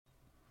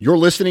You're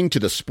listening to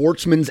the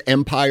Sportsman's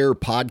Empire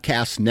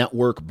Podcast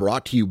Network,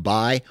 brought to you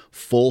by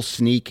Full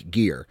Sneak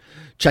Gear.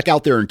 Check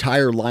out their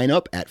entire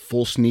lineup at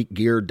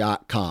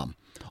fullsneakgear.com.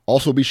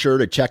 Also be sure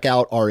to check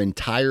out our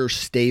entire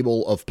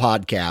stable of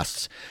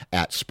podcasts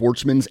at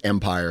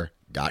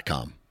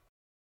sportsmansempire.com.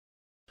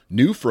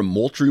 New from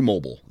Moultrie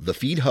Mobile, the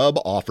Feed Hub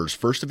offers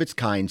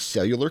first-of-its-kind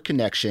cellular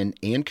connection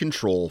and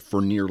control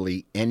for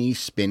nearly any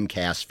spin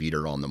cast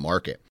feeder on the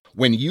market.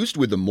 When used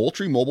with the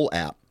Moultrie Mobile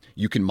app,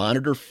 you can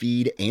monitor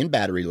feed and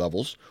battery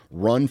levels,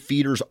 run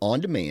feeders on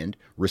demand,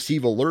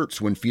 receive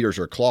alerts when feeders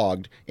are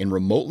clogged, and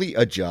remotely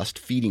adjust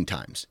feeding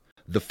times.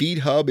 The Feed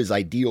Hub is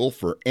ideal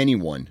for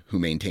anyone who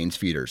maintains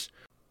feeders.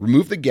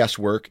 Remove the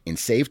guesswork and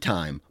save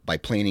time by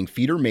planning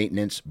feeder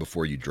maintenance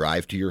before you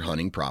drive to your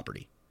hunting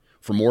property.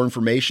 For more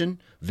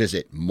information,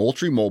 visit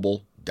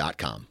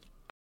MoultrieMobile.com.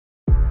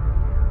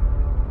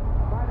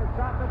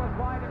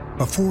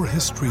 Before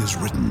history is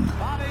written,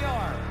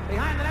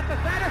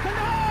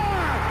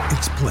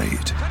 it's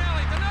played.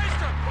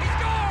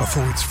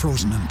 Before it's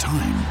frozen in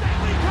time,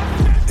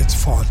 it's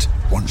fought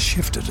one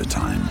shift at a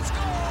time.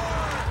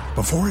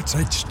 Before it's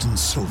etched in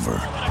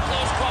silver,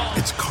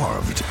 it's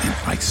carved in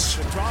ice.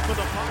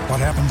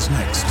 What happens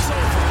next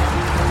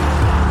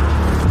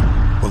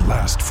will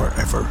last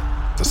forever.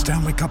 The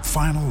Stanley Cup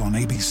Final on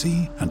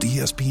ABC and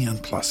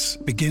ESPN Plus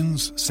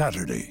begins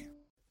Saturday.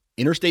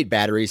 Interstate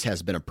Batteries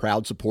has been a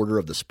proud supporter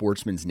of the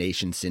Sportsman's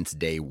Nation since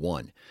day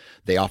one.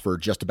 They offer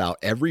just about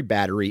every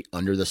battery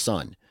under the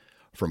sun,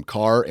 from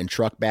car and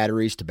truck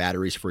batteries to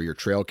batteries for your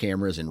trail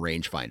cameras and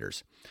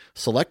rangefinders.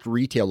 Select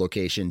retail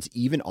locations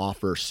even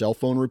offer cell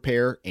phone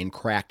repair and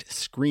cracked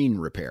screen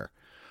repair.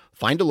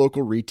 Find a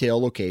local retail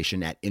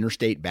location at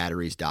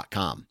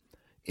interstatebatteries.com.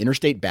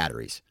 Interstate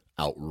Batteries,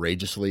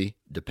 outrageously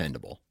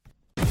dependable.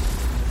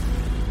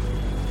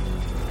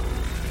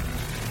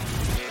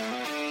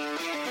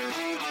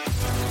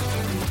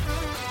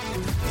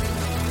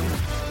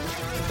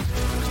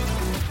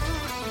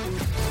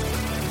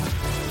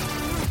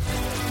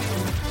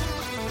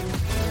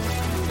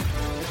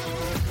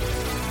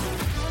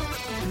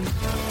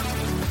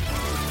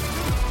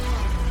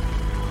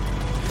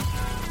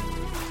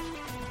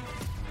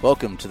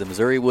 Welcome to the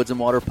Missouri Woods and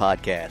Water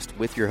Podcast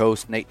with your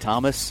host, Nate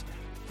Thomas,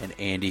 and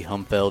Andy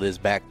Humfeld is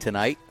back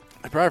tonight.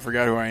 I probably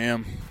forgot who I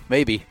am.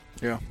 Maybe.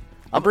 Yeah.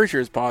 I'm pretty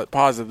sure it's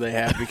positive they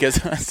have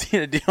because I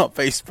seen a deal on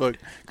Facebook.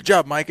 Good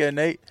job, Micah and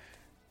Nate.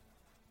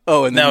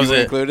 Oh, and that then was you were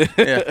it. included?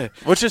 Yeah.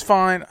 Which is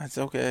fine. It's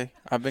okay.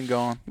 I've been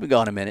gone. You've been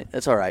gone a minute.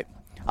 That's all right.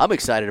 I'm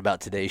excited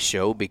about today's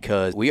show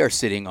because we are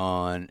sitting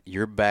on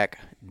your back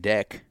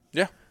deck.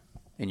 Yeah.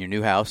 In your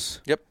new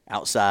house. Yep.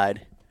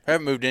 Outside. I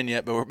haven't moved in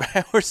yet, but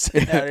we're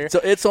sitting out here.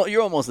 So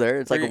you're almost there.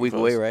 It's like a week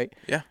away, right?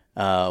 Yeah.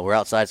 We're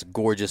outside. It's a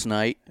gorgeous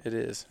night. It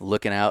is.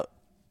 Looking out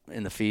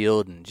in the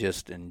field and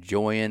just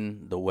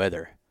enjoying the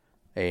weather.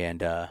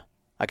 And I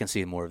can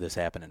see more of this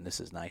happening. This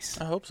is nice.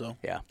 I hope so.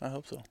 Yeah. I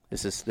hope so.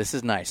 This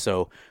is nice.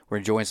 So we're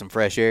enjoying some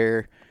fresh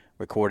air,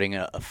 recording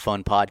a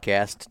fun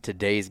podcast.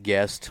 Today's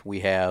guest, we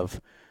have,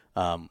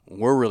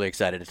 we're really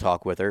excited to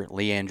talk with her,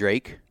 Leanne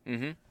Drake.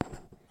 Mm-hmm.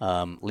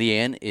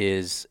 Leanne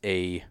is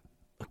a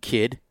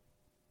kid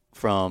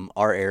from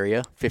our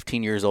area,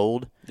 15 years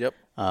old. Yep.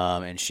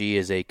 And she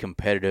is a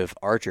competitive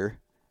archer.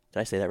 Did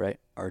I say that right?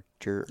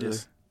 Archer?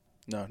 Yes.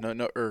 No.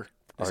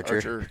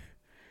 Archer.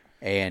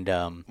 And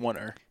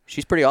one.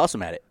 She's pretty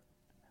awesome at it.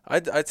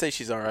 I'd say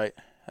she's all right.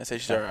 All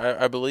right.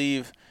 I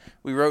believe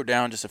we wrote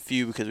down just a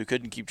few because we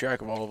couldn't keep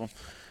track of all of them.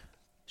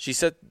 She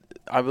set,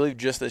 I believe,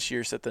 just this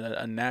year set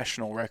a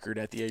national record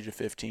at the age of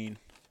 15.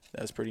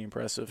 That's pretty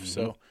impressive. Mm-hmm.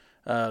 So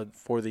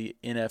for the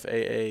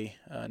NFAA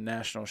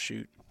national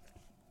shoot.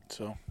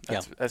 So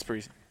that's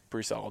pretty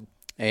solid.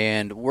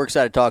 And we're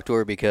excited to talk to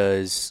her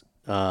because,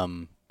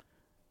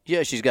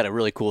 she's got a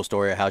really cool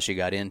story of how she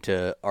got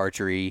into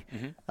archery.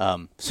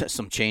 Mm-hmm.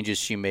 Some changes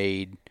she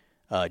made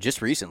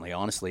just recently,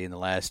 honestly, in the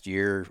last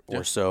year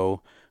or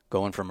so,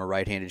 going from a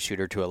right-handed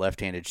shooter to a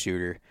left-handed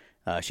shooter.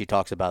 She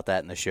talks about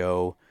that in the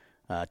show,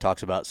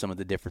 talks about some of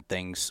the different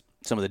things,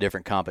 some of the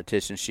different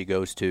competitions she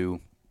goes to.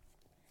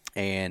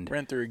 And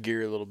ran through her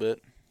gear a little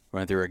bit.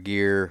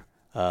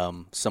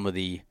 Some of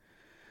the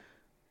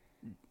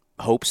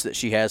hopes that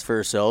she has for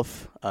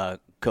herself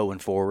going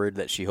forward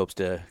that she hopes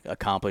to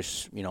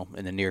accomplish,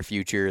 in the near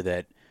future,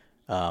 that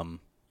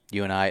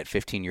you and I at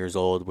 15 years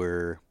old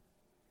were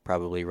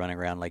probably running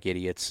around like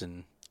idiots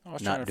and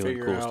not doing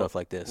cool stuff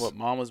like this. What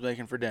Mom was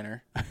making for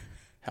dinner,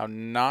 how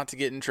not to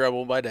get in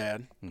trouble by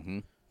Dad, mm-hmm.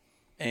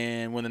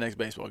 and when the next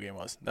baseball game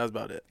was. That was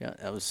about it. Yeah,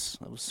 that was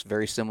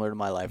very similar to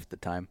my life at the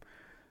time.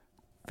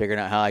 Figuring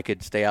out how I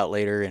could stay out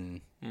later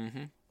and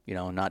mm-hmm.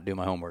 Not do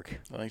my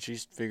homework. I think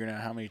she's figuring out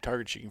how many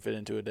targets she can fit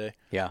into a day.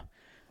 Yeah.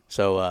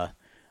 So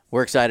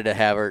we're excited to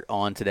have her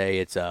on today.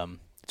 It's a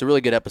really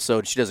good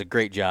episode. She does a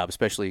great job,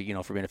 especially,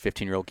 for being a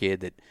 15-year-old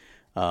kid that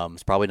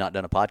has probably not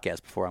done a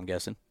podcast before, I'm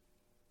guessing.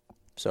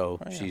 So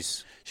she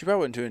probably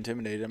wasn't too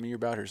intimidated. I mean, you're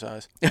about her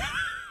size.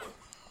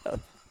 That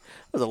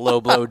was a low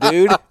blow,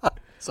 dude.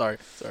 Sorry.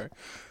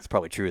 It's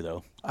probably true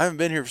though. I haven't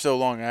been here for so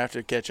long. I have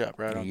to catch up,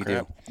 right? Yeah, on you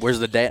crap. do. Where's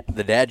the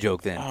dad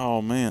joke then?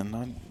 Oh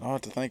man, I'll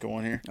have to think of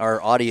one here.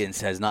 Our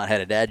audience has not had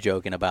a dad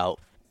joke in about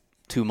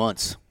 2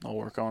 months. I'll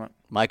work on it.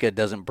 Micah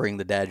doesn't bring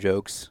the dad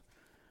jokes.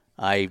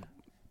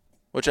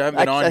 Which I haven't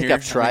been on I think here.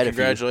 I've tried a few.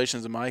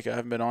 Congratulations to Micah. I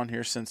haven't been on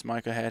here since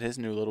Micah had his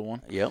new little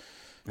one. Yep.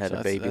 Had So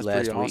a baby that's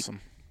last pretty week.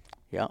 awesome.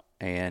 Yeah,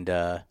 and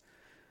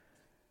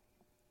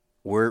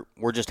we're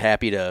just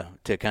happy to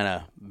kind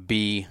of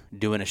be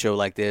doing a show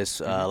like this.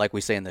 Like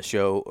we say in the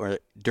show or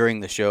during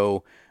the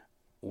show,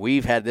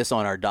 we've had this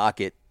on our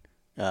docket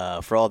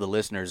for all the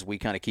listeners. We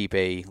kind of keep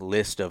a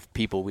list of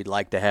people we'd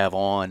like to have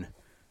on,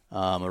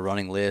 a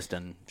running list,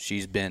 and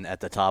she's been at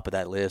the top of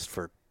that list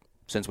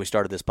since we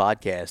started this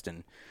podcast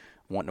and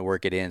wanting to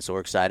work it in. So we're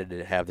excited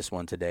to have this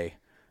one today.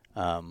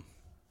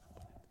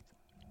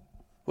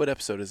 What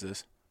episode is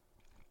this?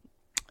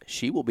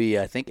 She will be,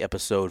 I think,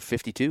 episode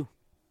 52.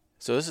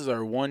 So this is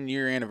our 1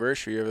 year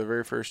anniversary of the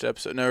very first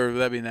episode. No,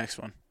 that'd be the next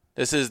one.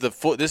 This is the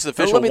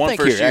official let me one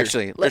think first here, year.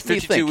 actually. There's Let me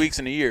 52 think. weeks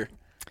in a year.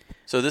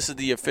 So this is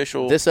the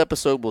official. This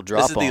episode will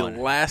drop This is the on.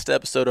 last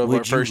episode of Would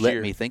our first you let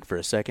year. me think for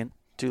a second?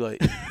 Too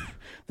late.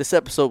 This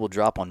episode will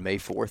drop on May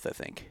 4th, I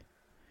think.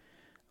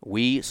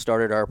 We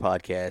started our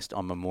podcast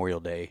on Memorial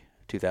Day,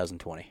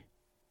 2020.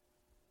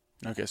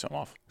 Okay, so I'm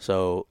off.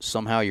 So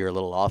somehow you're a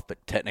little off,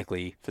 but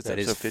technically It's that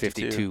is episode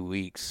 52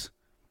 weeks.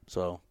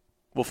 So,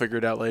 We'll figure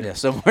it out later. yeah,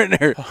 somewhere in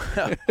there.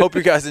 Hope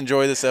you guys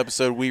enjoy this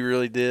episode. We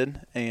really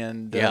did.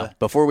 And Yeah.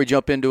 Before we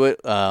jump into it,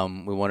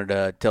 we wanted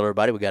to tell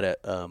everybody we got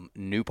a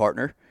new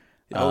partner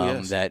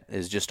yes. that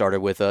has just started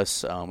with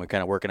us. We're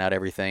kind of working out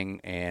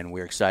everything, and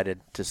we're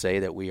excited to say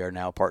that we are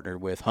now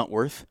partnered with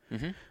Huntworth.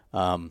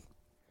 Mm-hmm.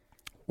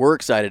 We're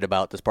excited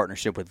about this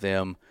partnership with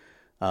them,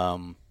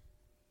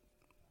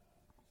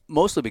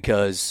 mostly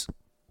because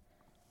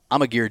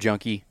I'm a gear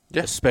junkie,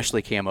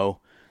 especially camo.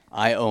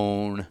 I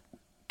own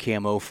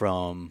camo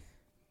from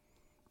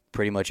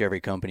pretty much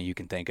every company you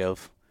can think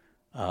of.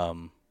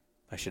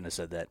 I shouldn't have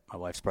said that. My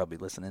wife's probably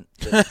listening.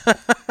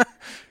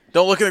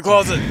 Don't look in the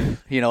closet.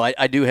 You know,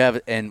 I do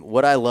have, and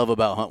what I love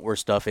about Huntworth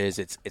stuff is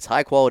it's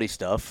high quality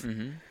stuff.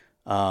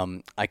 Mm-hmm.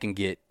 I can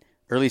get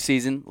early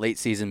season, late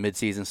season, mid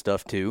season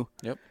stuff too.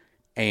 Yep.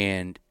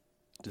 And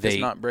It's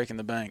not breaking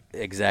the bank.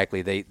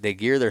 exactly they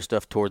gear their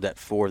stuff toward that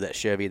Ford, that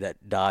Chevy,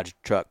 that Dodge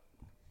truck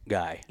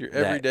guy. Your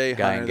that everyday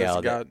guy hunter and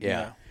gal. that's got-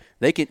 Yeah.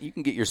 yeah. You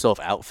can get yourself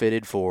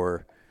outfitted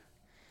for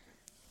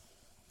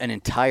an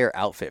entire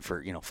outfit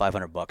for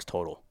 $500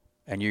 total.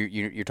 And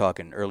you're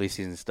talking early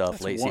season stuff,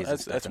 That's late one, season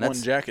that's, stuff. That's And one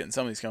jacket in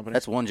some of these companies.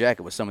 That's one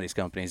jacket with some of these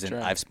companies, and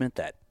That's right. I've spent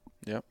that.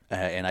 Yep.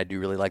 And I do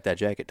really like that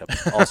jacket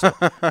also.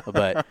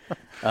 But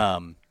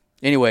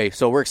anyway,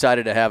 so we're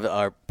excited to have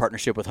our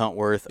partnership with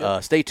Huntworth.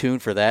 Yep. Stay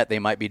tuned for that. They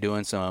might be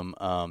doing some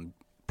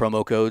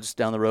promo codes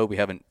down the road. We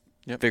haven't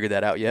figured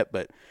that out yet,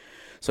 but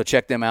so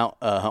check them out,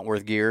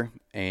 Huntworth Gear.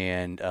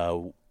 And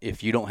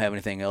if you don't have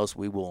anything else,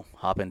 we will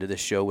hop into this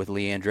show with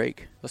Leanne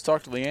Drake. Let's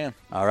talk to Leanne.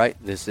 All right,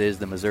 this is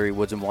the Missouri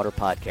Woods and Water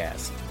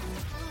Podcast.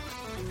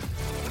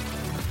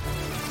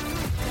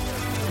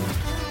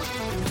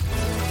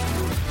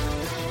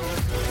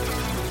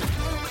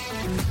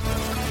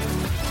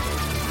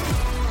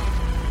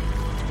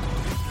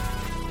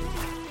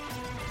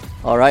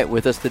 All right,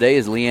 with us today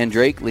is Leanne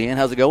Drake. Leanne,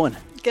 how's it going?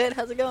 Good.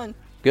 How's it going?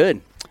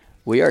 Good.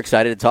 We are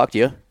excited to talk to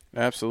you.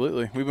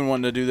 Absolutely. We've been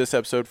wanting to do this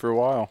episode for a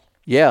while.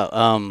 Yeah.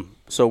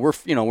 So we're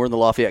in the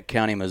Lafayette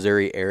County,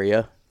 Missouri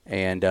area,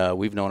 and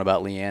we've known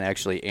about Leanne.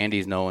 Actually,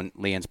 Andy's known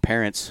Leanne's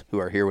parents, who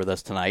are here with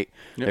us tonight.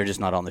 Yep. They're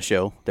just not on the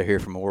show. They're here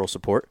for moral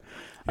support.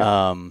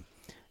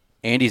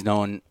 Andy's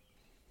known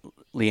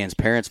Leanne's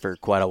parents for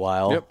quite a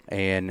while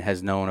and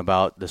has known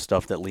about the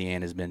stuff that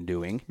Leanne has been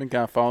doing. Been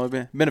kind of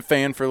following. Been a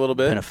fan for a little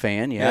bit. Been a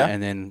fan, yeah.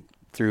 And then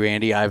through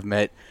Andy, I've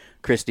met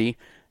Christy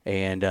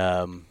and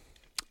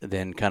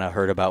then kind of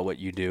heard about what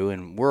you do.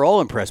 And we're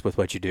all impressed with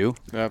what you do.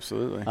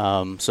 Absolutely.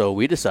 So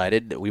we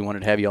decided that we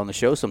wanted to have you on the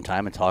show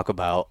sometime and talk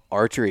about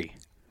archery.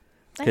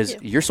 Because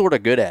Thank you. you're sort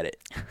of good at it.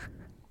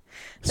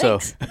 So,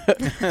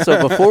 Thanks.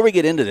 so before we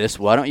get into this,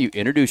 why don't you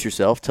introduce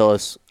yourself? Tell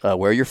us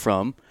where you're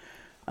from,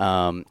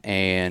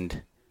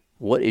 and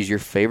what is your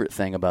favorite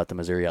thing about the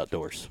Missouri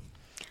outdoors?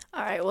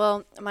 All right.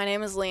 Well, my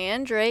name is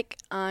Leanne Drake.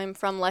 I'm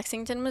from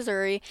Lexington,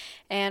 Missouri,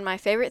 and my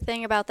favorite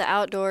thing about the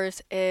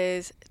outdoors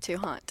is to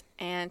hunt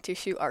and to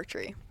shoot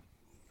archery.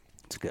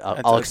 It's good.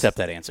 I'll accept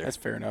that answer. That's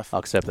fair enough. I'll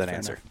accept that Fair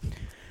answer. enough.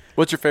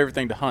 What's your favorite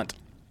thing to hunt?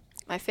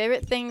 My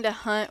favorite thing to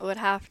hunt would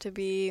have to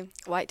be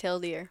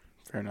white-tailed deer.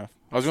 Fair enough.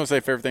 I was going to say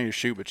favorite thing to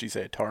shoot, but she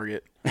said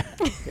target.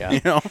 Yeah.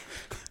 You know?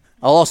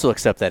 I'll also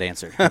accept that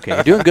answer. Okay,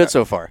 you're doing good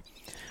so far.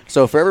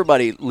 So for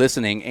everybody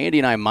listening, Andy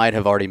and I might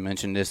have already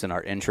mentioned this in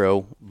our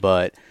intro,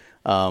 but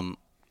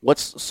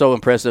what's so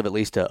impressive, at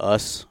least to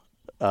us,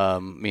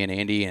 me and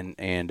Andy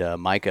and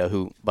Micah,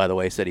 who, by the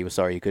way, said he was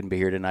sorry he couldn't be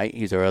here tonight.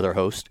 He's our other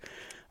host.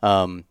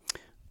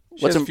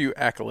 She has a few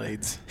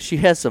accolades. She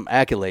has some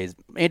accolades.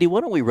 Andy,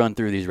 why don't we run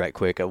through these right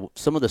quick?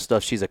 Some of the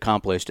stuff she's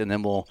accomplished, and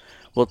then we'll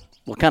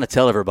kind of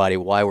tell everybody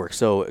why we're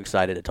so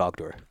excited to talk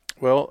to her.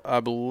 Well, I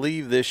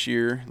believe this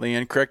year,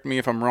 Leanne, correct me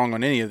if I'm wrong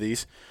on any of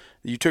these,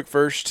 you took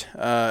first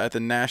at the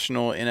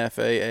National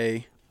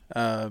NFAA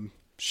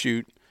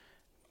shoot,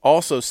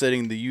 also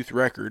setting the youth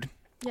record.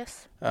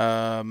 Yes.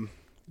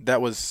 That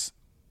was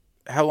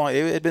how long?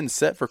 It had been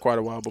set for quite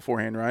a while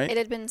beforehand, right? It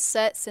had been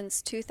set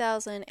since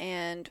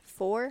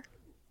 2004.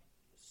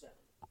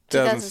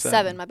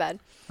 2007, my bad.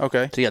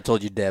 Okay. See, I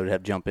told you Dad would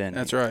have to jump in.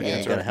 That's right. Yeah,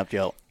 That's gotta right. help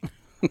you out.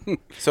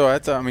 So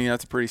that's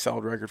a pretty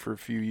solid record for a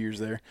few years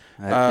there.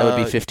 That would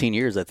be 15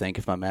 years, I think,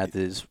 if my math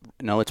is.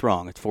 No, it's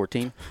wrong. It's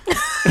 14.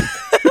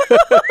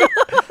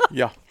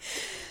 Yeah.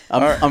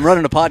 I'm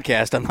running a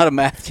podcast. I'm not a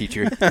math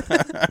teacher.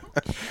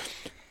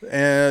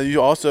 And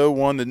you also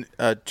won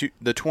the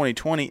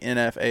 2020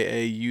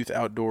 NFAA Youth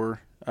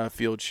Outdoor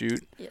Field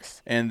Shoot.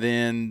 Yes. And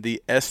then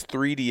the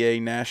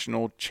S3DA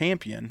National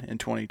Champion in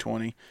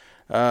 2020.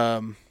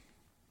 And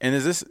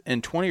is this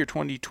in 20 or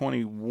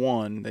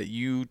 2021 that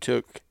you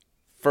took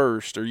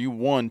first, or you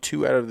won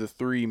 2 out of the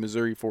 3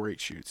 Missouri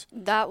 4-H shoots?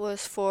 That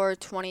was for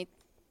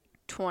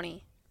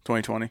 2020.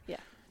 2020? Yeah.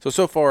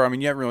 So far, I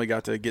mean, you haven't really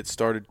got to get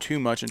started too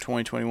much in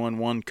 2021.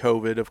 One,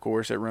 COVID, of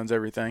course, that runs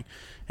everything.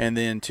 And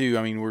then, two,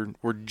 I mean,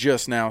 we're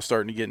just now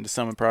starting to get into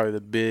some of probably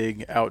the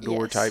big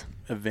outdoor type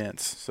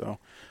events. So,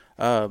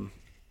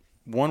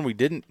 one we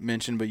didn't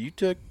mention, but you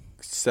took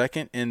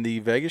second in the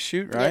Vegas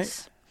shoot, right?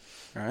 Yes.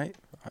 Right.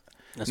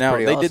 That's Now,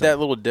 pretty they awesome. did that a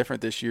little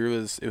different this year.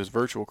 It was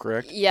virtual,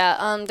 correct?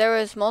 Yeah, there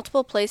was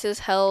multiple places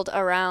held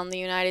around the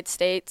United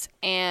States,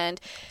 and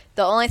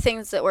the only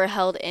things that were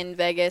held in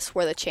Vegas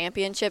were the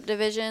championship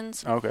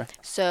divisions. Okay.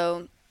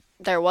 So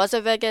there was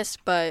a Vegas,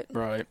 but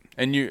Right.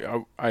 And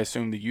I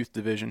assume the youth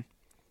division.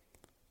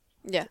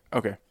 yeah.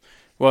 Okay.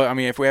 Well, I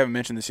mean, if we haven't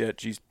mentioned this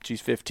yet, she's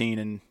 15,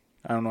 and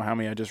I don't know how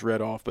many I just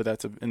read off, but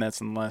that's in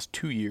the last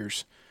 2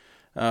 years.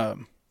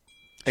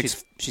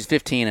 She's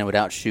 15 and would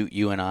outshoot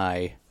you and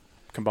I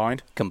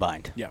Combined?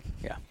 combined. Yeah.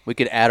 Yeah. We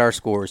could add our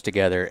scores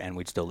together and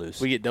we'd still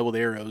lose. We get double the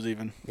arrows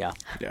even. Yeah.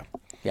 Yeah.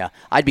 Yeah.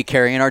 I'd be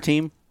carrying our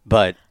team,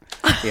 but,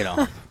 you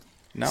know,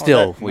 Now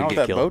Still, with that, we'd now with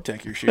get that killed. bow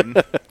tank you're shooting.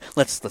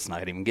 let's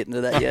not even get into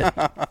that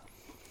yet.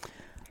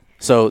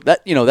 So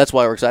that's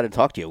why we're excited to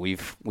talk to you.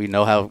 We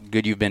know how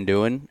good you've been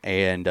doing,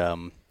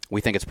 and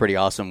we think it's pretty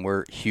awesome.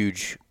 We're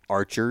huge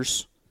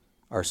archers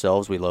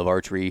ourselves. We love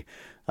archery,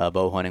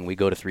 bow hunting. We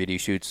go to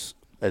 3D shoots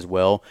as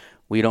well.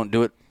 We don't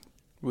do it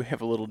We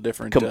have a little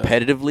different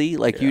competitively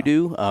like you yeah.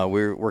 do.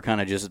 We're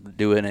kind of just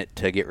doing it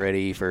to get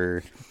ready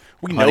for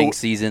We hunting know-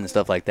 season and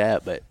stuff like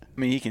that. But I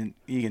mean,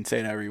 you can say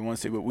it however you want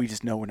to, but we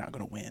just know we're not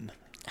going to win.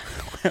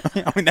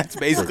 I mean, that's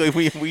basically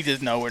we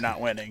just know we're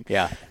not winning.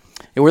 yeah,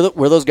 we're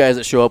those guys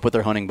that show up with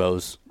their hunting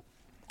bows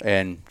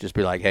and just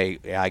be like, hey,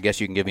 yeah, I guess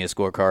you can give me a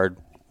scorecard.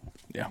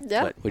 Yeah.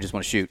 Yeah. But we just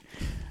want to shoot.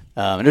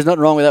 And there's nothing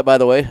wrong with that, by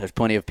the way. There's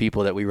plenty of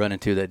people that we run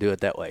into that do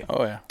it that way.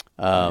 Oh yeah.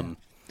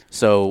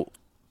 So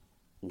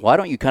why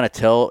don't you kind of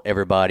tell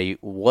everybody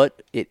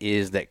what it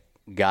is that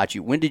got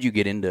you? When did you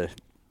get into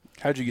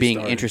How'd you get being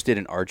started? interested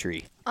in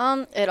archery?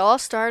 It all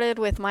started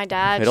with my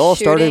dad. It all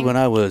started shooting. when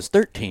I was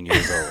 13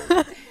 years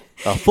old.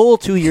 A full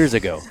 2 years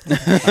ago.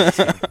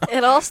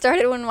 It all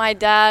started when my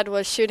dad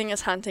was shooting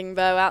his hunting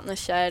bow out in the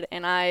shed,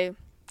 and I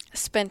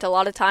spent a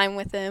lot of time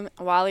with him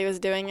while he was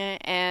doing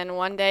it. And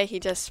one day he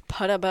just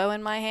put a bow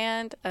in my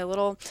hand, a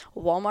little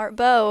Walmart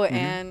bow,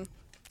 and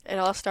it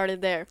all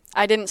started there.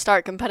 I didn't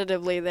start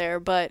competitively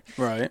there, but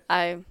Right.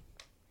 I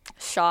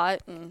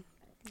shot, and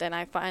then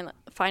I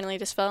finally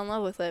just fell in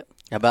love with it.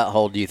 About how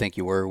old do you think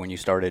you were when you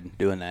started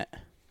doing that?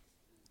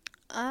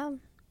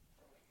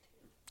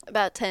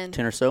 About 10.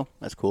 10 or so?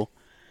 That's cool.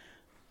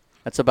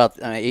 That's about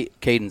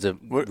Caden's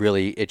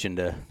really itching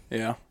to.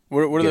 Yeah.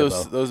 What are Get a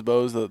those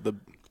bow. bows? I want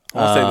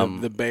to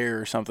say the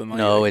bear or something like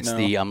that. No, it's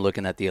I'm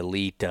looking at the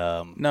Elite.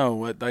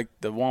 No, like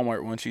the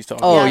Walmart one she's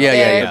talking Oh about. yeah,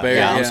 bear. yeah. The bear,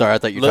 Yeah, I'm sorry. I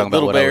thought you were talking about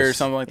Little what bear I was, or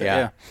something like that.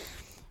 Yeah.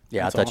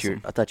 Yeah, That's I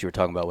awesome. thought you were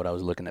talking about what I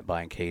was looking at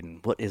buying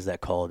Caden. What is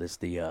that called? Is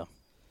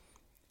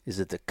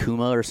it the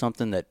Kuma or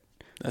something that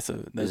That's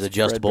is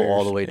adjustable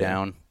all the way Fredbear's, yeah.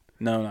 down?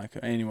 No, not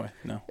anyway.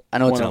 No. I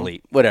know it's One an of 'em.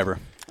 Elite. Whatever.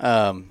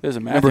 Doesn't matter.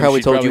 Remember how we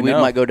She'd told you probably we know.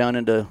 might go down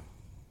into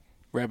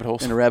Rabbit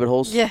holes. rabbit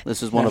holes? Yeah.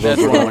 This is one Yeah, of those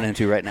that's we're one. going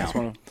into right now. That's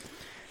one of 'em.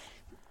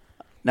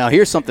 Now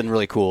here's something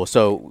really cool.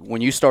 So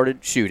when you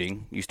started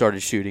shooting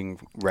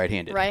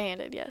right-handed.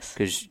 Right-handed, yes.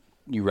 Because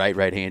you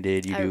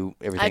right-handed. You do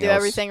everything. I do else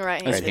everything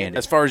right-handed. right-handed.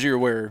 As far as you're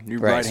aware, you're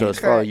Right. right. So as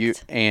far as you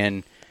Correct.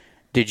 and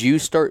did you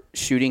start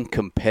shooting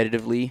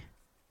competitively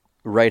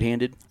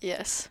right-handed?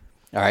 Yes.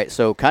 All right.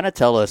 So kind of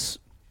tell us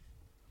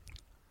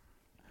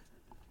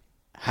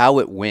how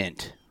it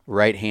went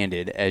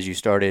right-handed as you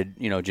started,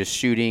 just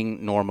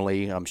shooting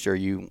normally. I'm sure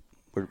you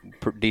were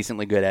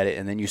decently good at it,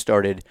 and then you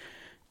started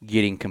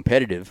getting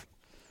competitive.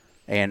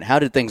 And how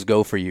did things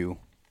go for you,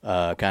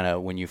 kind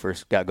of when you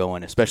first got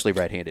going, especially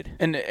right-handed?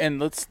 And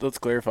let's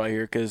clarify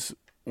here, because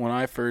when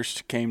I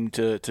first came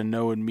to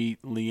know and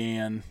meet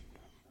Leanne,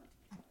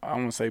 I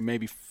want to say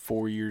maybe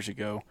 4 years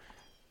ago,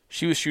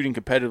 she was shooting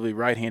competitively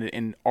right-handed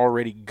and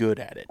already good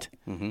at it.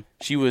 Mm-hmm.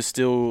 She was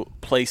still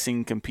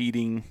placing,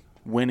 competing,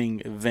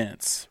 winning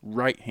events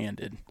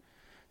right-handed.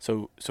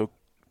 So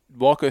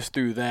walk us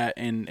through that.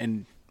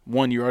 And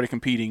one, you're already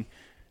competing.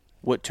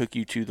 What took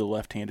you to the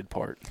left-handed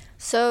part?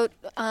 So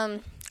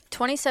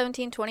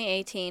 2017,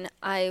 2018,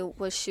 I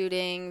was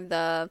shooting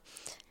the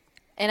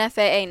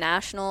NFAA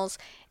Nationals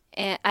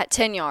at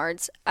 10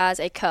 yards as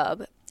a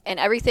cub, and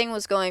everything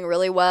was going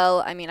really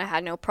well. I mean, I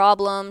had no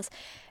problems.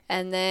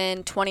 And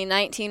then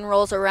 2019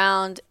 rolls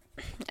around,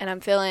 and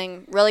I'm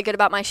feeling really good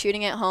about my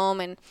shooting at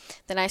home, and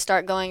then I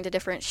start going to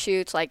different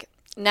shoots, like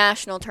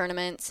national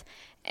tournaments,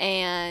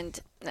 and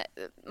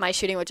my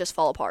shooting would just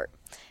fall apart.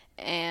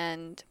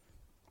 And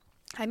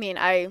I mean,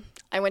 I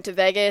went to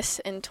Vegas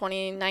in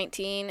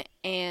 2019,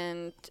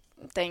 and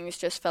things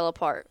just fell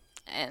apart.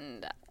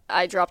 And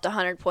I dropped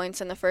 100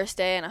 points in the first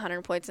day and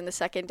 100 points in the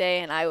second day,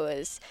 and I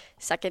was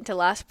second to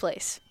last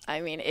place.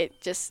 I mean,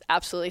 it just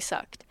absolutely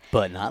sucked.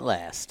 But not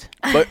last.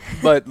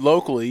 But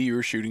locally, you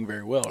were shooting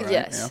very well, right?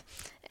 Yes.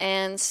 Yeah.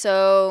 And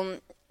so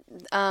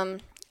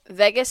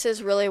Vegas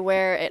is really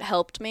where it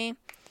helped me.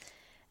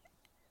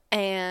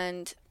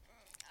 And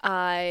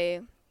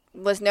I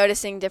was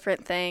noticing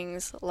different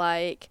things,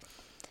 like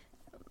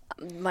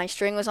my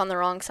string was on the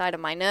wrong side of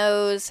my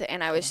nose,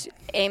 and I was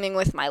aiming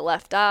with my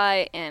left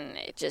eye, and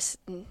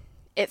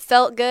it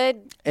felt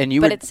good. And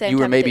you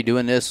were maybe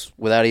doing this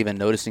without even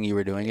noticing you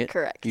were doing it?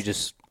 Correct. You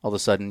just, all of a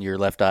sudden, your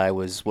left eye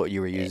was what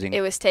you were using?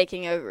 It was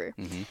taking over.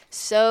 Mm-hmm.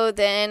 So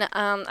then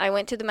I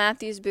went to the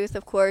Matthews booth,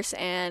 of course,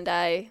 and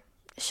I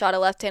shot a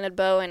left-handed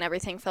bow, and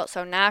everything felt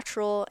so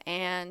natural,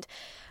 and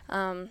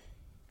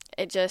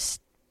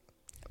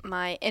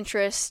my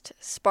interest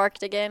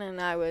sparked again,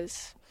 and I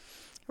was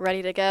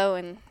ready to go,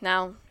 and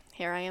now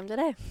here I am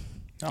today.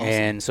 Awesome.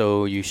 And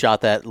so you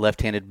shot that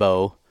left-handed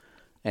bow,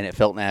 and it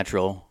felt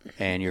natural,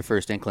 and your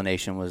first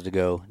inclination was to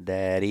go,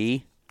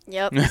 Daddy.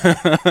 Yep. Can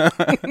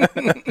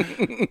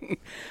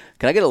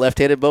I get a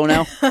left-handed bow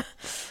now?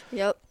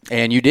 Yep.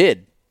 And you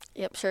did.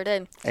 Yep, sure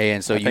did.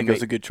 And so I think it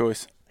was a good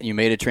choice. You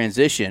made a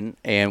transition,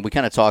 and we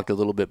kind of talked a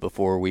little bit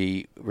before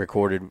we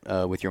recorded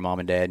with your mom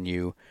and dad, and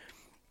you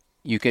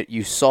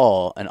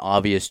saw an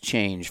obvious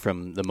change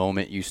from the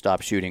moment you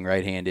stopped shooting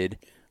right-handed,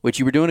 which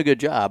you were doing a good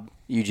job.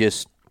 You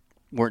just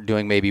weren't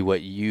doing maybe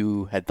what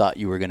you had thought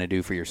you were going to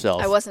do for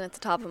yourself. I wasn't at the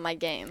top of my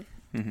game.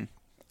 Mm-hmm.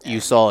 You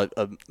saw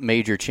a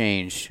major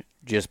change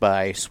just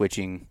by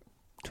switching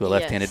to a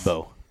left-handed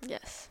bow.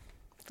 Yes.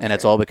 And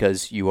that's all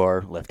because you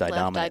are left-eye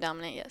dominant. Left-eye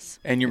dominant, yes.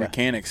 And your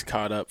mechanics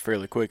caught up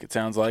fairly quick, it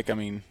sounds like. I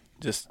mean,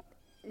 just...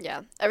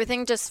 Yeah.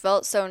 Everything just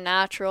felt so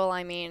natural.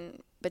 I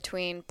mean,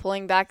 between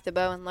pulling back the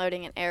bow and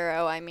loading an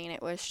arrow, I mean,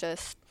 it was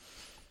just...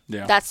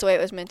 Yeah. That's the way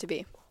it was meant to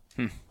be.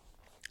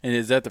 And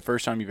is that the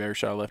first time you've ever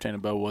shot a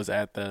left-handed bow was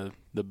at the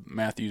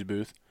Matthews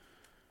booth?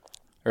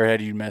 Or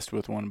had you messed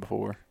with one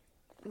before?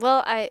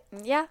 Well, I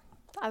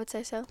would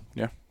say so.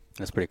 Yeah.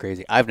 That's pretty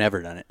crazy. I've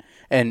never done it.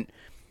 And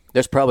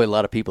there's probably a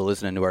lot of people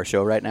listening to our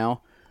show right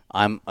now.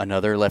 I'm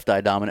another left-eye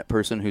dominant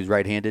person who's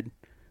right-handed.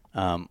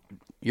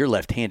 You're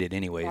left-handed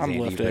anyways, I'm Andy.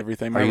 left to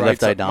everything. My right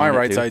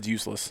side's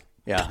useless.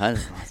 Yeah,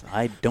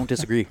 I don't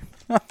disagree.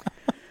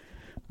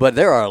 But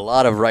there are a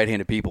lot of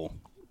right-handed people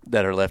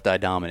that are left-eye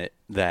dominant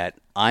that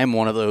I'm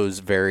one of those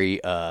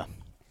very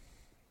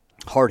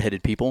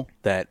hard-headed people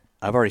that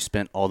I've already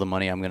spent all the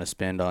money I'm going to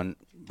spend on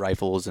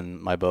rifles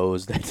and my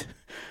bows that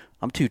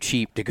I'm too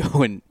cheap to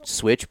go and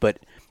switch, but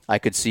I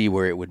could see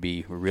where it would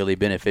be really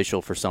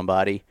beneficial for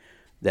somebody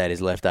that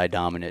is left-eye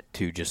dominant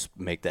to just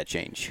make that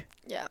change.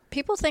 Yeah.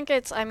 People think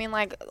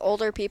like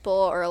older people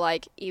or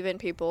like even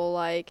people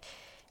like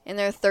in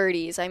their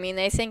 30s. I mean,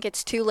 they think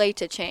it's too late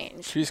to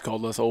change. She's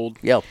called us old.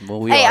 Yeah,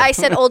 well, we are. I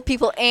said old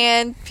people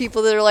and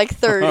people that are like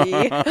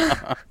 30.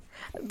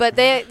 But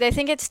they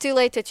think it's too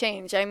late to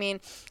change. I mean,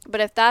 but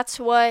if that's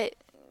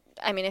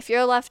if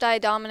you're left-eye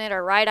dominant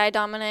or right-eye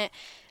dominant,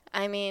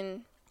 I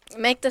mean,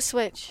 make the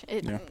switch.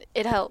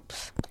 It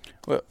helps.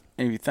 Well,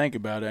 if you think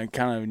about it,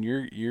 kind of in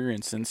your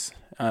instance,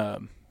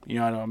 I'm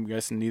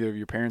guessing neither of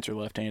your parents are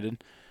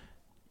left-handed.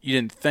 You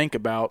didn't think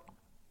about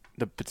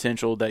the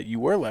potential that you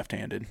were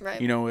left-handed.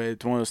 Right.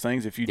 It's one of those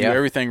things. If you do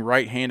everything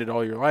right-handed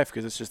all your life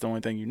because it's just the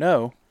only thing you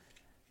know,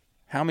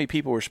 how many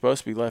people were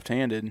supposed to be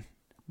left-handed,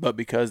 but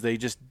because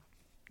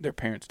their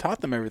parents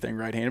taught them everything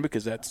right-handed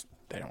because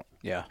they don't.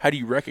 Yeah. How do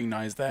you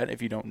recognize that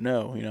if you don't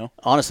know?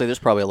 Honestly, there's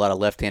probably a lot of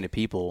left-handed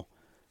people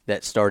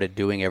that started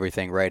doing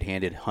everything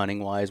right-handed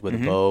hunting-wise with a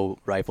bow,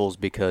 rifles,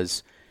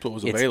 because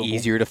it's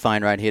easier to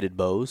find right-handed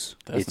bows.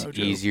 It's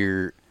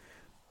easier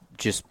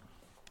just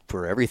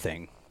for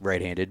everything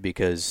right-handed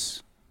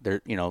because the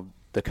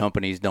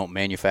companies don't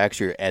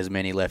manufacture as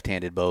many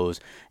left-handed bows.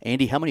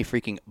 Andy, how many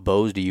freaking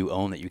bows do you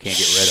own that you can't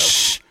get rid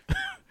of?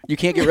 You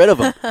can't get rid of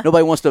them.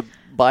 Nobody wants to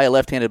buy a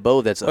left-handed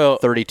bow that's a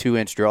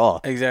 32-inch draw.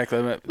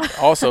 Exactly.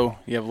 Also,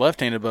 you have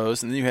left-handed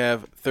bows, and then you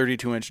have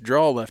 32-inch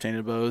draw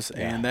left-handed bows,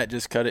 and that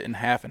just cut it in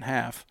half and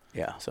half.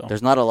 Yeah. So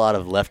there's not a lot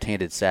of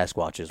left-handed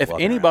Sasquatches. If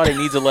anybody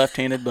needs a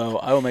left-handed bow,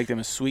 I will make them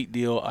a sweet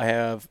deal. I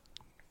have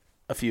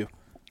a few.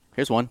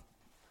 Here's one.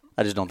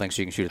 I just don't think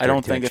she can shoot a 32-inch. I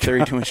don't think a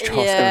 32-inch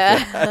draw is going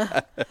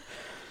to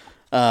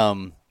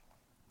fit.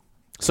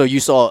 So you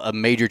saw a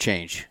major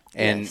change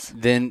And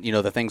then, you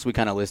know, the things we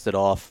kind of listed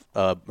off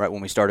right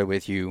when we started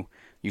with you,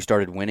 you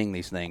started winning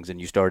these things, and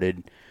you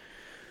started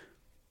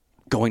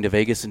going to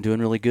Vegas and doing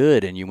really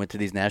good, and you went to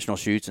these national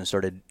shoots and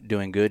started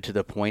doing good to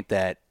the point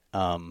that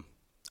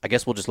I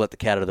guess we'll just let the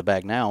cat out of the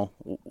bag now.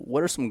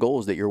 What are some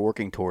goals that you're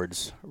working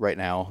towards right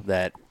now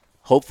that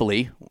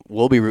hopefully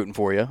we'll be rooting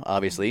for you,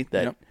 obviously,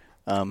 that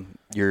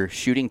you're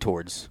shooting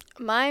towards?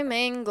 My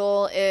main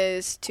goal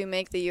is to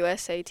make the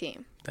USA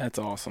team. That's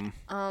awesome.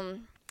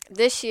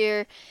 This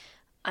year,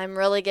 I'm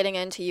really getting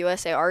into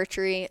USA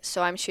archery,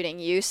 so I'm shooting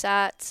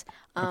USATs.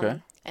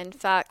 Okay. In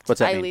fact, What's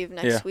that I mean? leave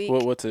next week.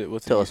 What's it?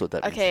 Tell us what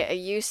that means. Okay,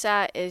 a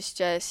USAT is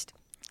just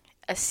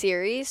a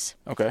series,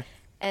 Okay.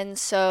 and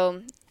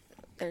so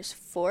there's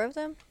 4 of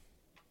them.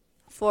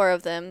 4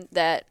 of them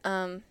that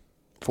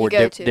Four you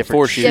go to. different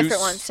Four shoots.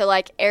 different ones. So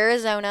like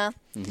Arizona,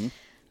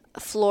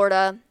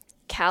 Florida,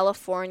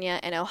 California,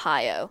 and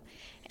Ohio.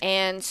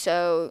 And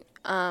so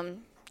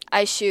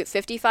I shoot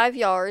 55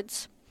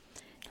 yards.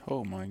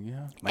 Oh my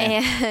God.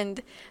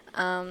 Man.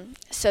 And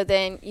so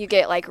then you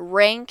get like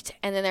ranked,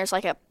 and then there's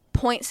like a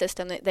point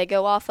system that they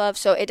go off of.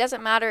 So it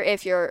doesn't matter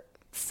if you're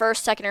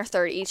first, second, or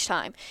third each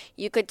time.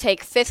 You could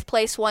take 5th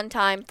place one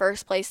time,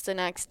 1st place the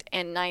next,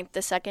 and 9th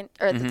the second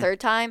or the third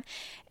time,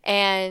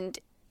 and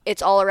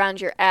it's all around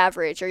your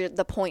average or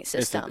the point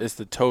system. It's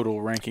the total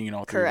ranking in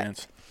all 3 Correct.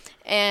 events.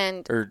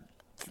 And Or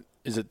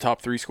is it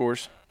top 3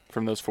 scores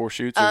from those 4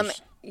 shoots?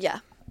 yeah.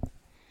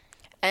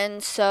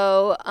 And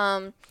so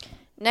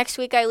next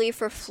week I leave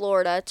for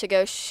Florida to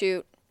go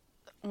shoot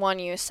one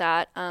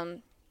USAT.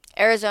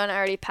 Arizona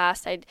already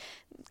passed.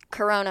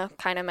 Corona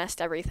kind of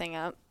messed everything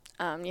up.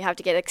 You have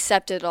to get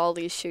accepted at all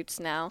these shoots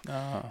now.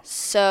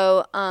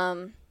 So,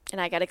 and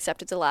I got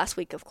accepted the last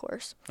week, of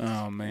course.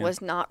 Oh man.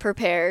 Was not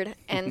prepared.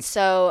 And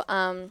so,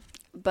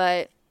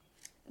 but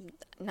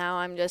now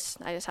I just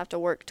have to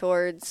work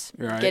towards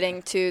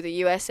getting to the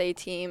USA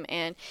team.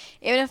 And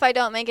even if I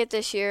don't make it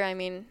this year, I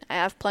mean, I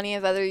have plenty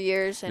of other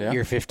years. And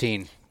You're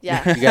 15.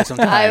 yeah, You got some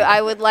time.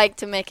 I would like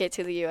to make it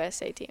to the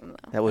USA team,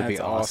 though. That would That's be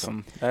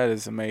awesome. That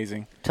is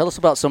amazing. Tell us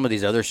about some of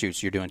these other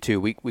shoots you're doing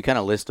too. We kind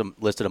of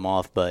listed them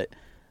off, but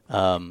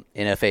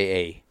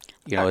NFAA,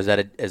 you know, is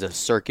that as a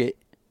circuit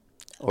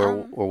or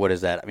what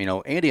is that? I mean, you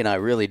know, Andy and I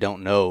really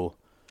don't know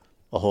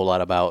a whole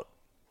lot about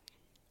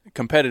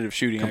Competitive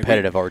shooting.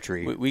 competitive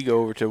archery. We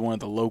go over to one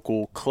of the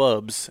local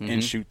clubs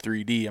and shoot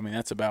 3D. I mean,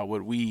 that's about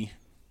what we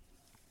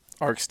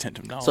our extent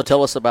of knowledge. So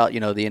tell us about,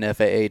 you know, the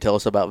NFAA. Tell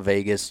us about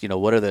Vegas. You know,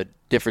 what are the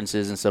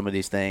differences in some of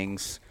these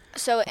things?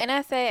 So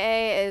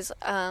NFAA is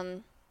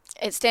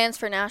it stands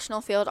for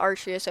National Field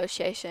Archery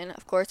Association.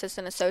 Of course, it's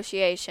an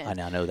association. I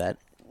now know that.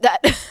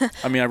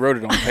 I mean, I wrote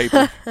it on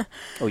paper.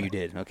 Oh, you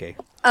did? Okay.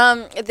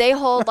 They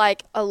hold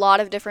like a lot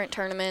of different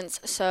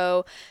tournaments.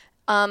 So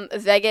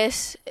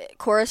Vegas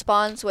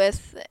corresponds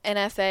with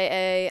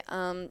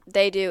NFAA.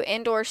 They do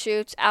indoor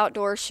shoots,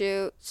 outdoor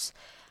shoots.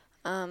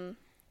 And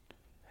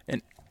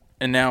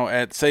now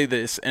at, say,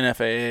 this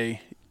NFAA,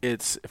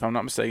 it's, if I'm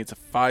not mistaken, it's a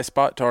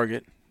 5-spot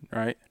target,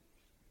 right?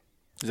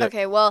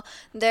 Okay, well,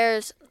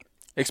 there's...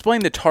 Explain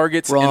the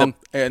targets Wrong.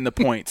 and the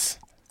points.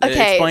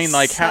 Okay, Explain,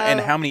 like, so...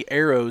 how many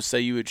arrows, say,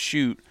 you would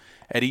shoot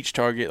at each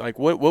target. Like,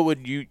 what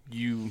would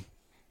you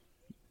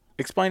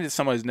explain it to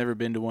somebody who's never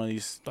been to one of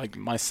these, like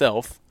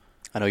myself.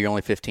 I know you're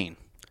only 15,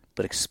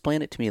 but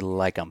explain it to me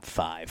like I'm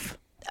 5.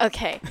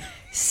 Okay,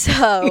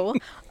 so...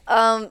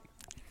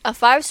 a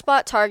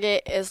 5-spot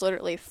target is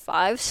literally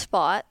 5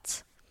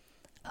 spots.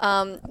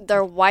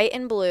 They're white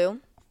and blue.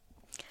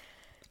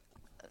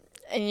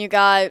 And you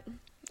got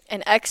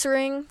an X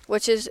ring,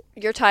 which is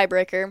your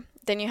tiebreaker.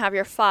 Then you have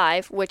your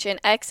 5, which an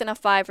X and a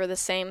 5 are the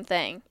same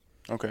thing.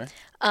 Okay.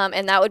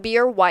 And that would be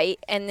your white.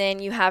 And then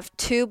you have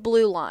 2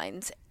 blue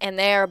lines, and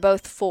they are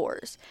both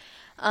 4s.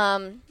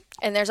 And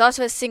there's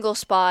also a single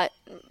spot,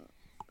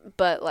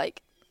 but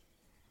like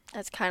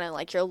that's kind of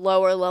like your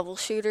lower level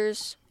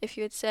shooters, if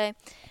you would say.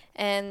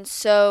 And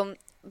so,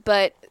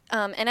 but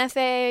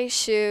NFAA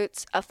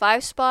shoots a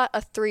 5-spot,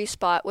 a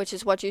 3-spot, which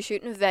is what you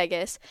shoot in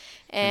Vegas,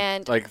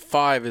 and like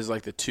 5 is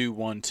like the 2,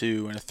 1,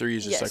 2, and a 3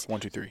 is just Yes. like 1,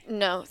 2, 3.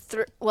 no,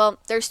 well,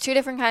 there's 2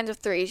 different kinds of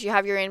 3s. You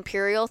have your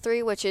Imperial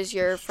 3, which is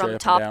your Straight from up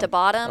and top down. to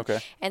bottom, Okay.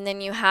 and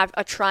then you have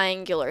a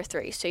triangular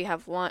 3. So you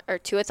have 1 or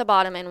 2 at the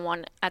bottom and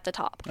 1 at the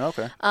top.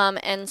 Okay.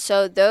 And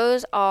so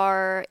those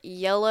are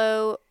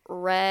yellow,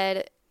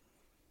 red,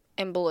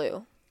 and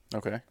blue.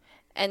 Okay.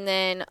 And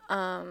then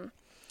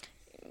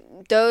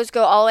those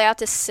go all the way out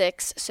to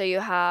 6. So you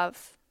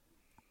have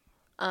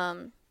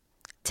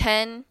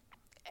 10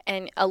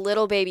 and a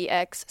little baby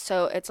X.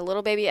 So it's a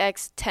little baby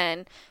X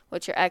 10,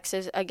 which your X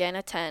is, again,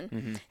 a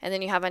 10. And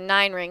then you have a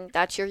 9 ring.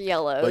 That's your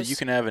yellows. But you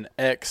can have an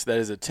X that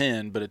is a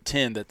 10, but a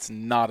 10 that's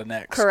not an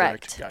X.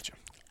 Correct. Gotcha.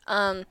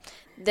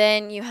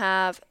 Then you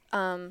have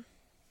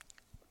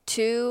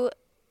 2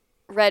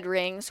 red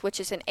rings, which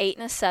is an 8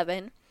 and a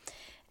 7.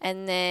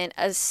 And then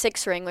a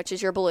 6 ring, which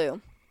is your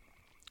blue.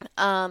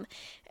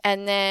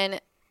 And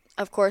then,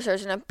 of course,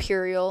 there's an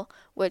Imperial,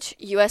 which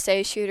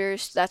USA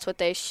shooters, that's what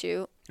they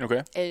shoot,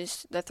 Okay.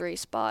 is the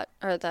 3-spot,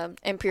 or the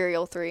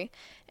Imperial 3.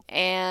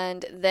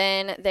 And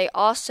then they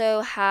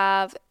also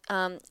have,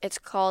 it's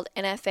called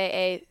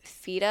NFAA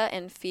FIDA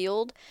and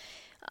Field.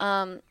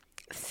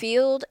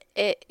 Field,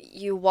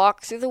 you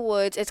walk through the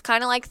woods. It's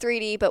kind of like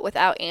 3D, but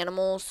without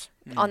animals.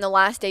 On the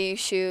last day, you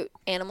shoot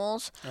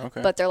animals,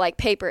 but they're like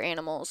paper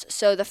animals.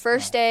 So the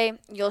first day,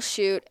 you'll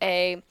shoot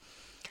a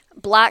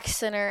black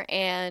center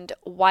and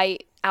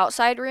white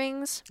outside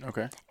rings.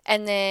 Okay.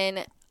 And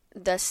then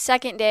the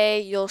second day,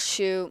 you'll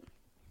shoot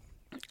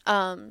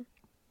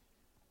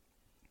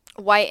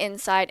white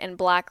inside and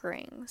black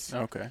rings.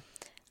 Okay.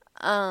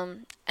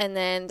 And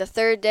then the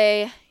third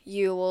day,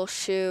 you will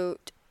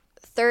shoot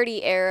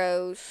 30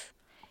 arrows,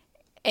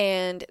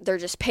 and they're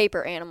just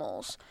paper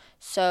animals.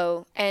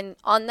 So, and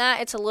on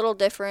that, it's a little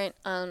different.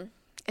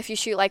 If you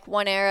shoot like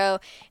one arrow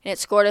and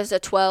it's scored as a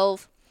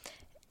 12,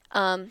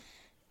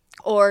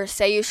 or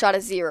say you shot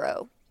a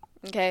 0,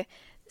 okay?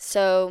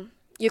 So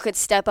you could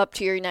step up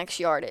to your next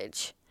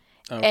yardage.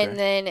 Okay. And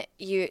then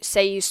you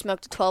say you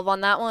smoked a 12 on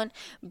that one,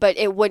 but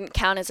it wouldn't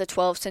count as a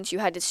 12 since you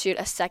had to shoot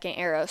a second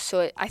arrow.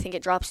 So I think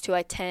it drops to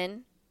a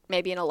 10,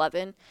 maybe an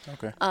 11.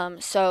 Okay.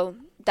 So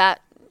that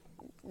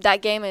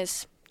game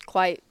is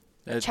quite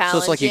challenging. So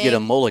it's like you get a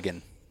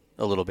mulligan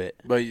a little bit.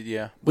 But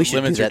yeah, We should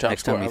limits do your that top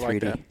next time score. we I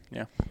like 3D. that.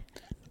 Yeah.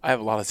 I have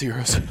a lot of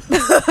zeros.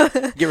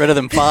 Get rid of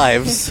them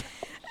 5s.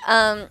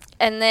 And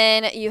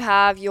then you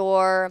have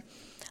your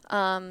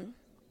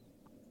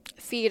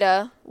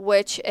FIDA,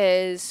 which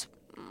is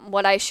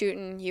what I shoot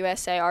in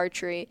USA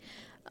Archery.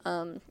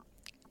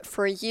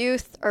 For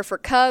youth, or for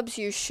Cubs,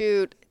 you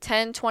shoot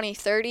 10, 20,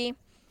 30.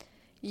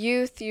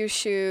 Youth, you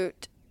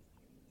shoot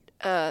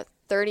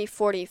 30,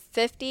 40,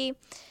 50.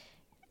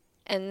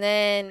 And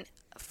then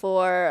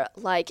for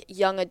like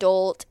young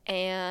adult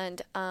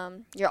and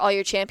all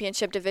your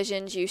championship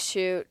divisions, you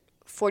shoot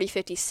 40,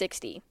 50,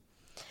 60.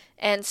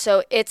 And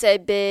so it's a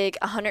big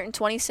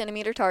 120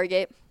 centimeter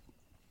target.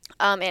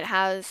 It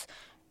has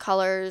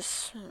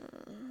colors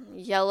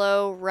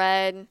yellow,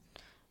 red,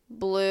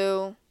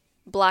 blue,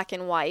 black,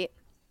 and white.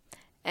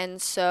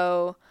 And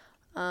so,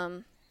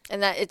 and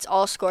that it's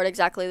all scored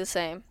exactly the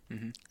same.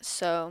 Mm-hmm.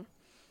 So,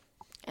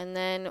 and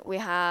then we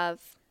have,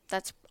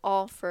 that's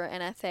all for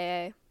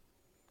NFAA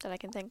that I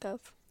can think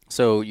of.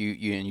 So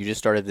you just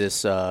started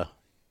this, oh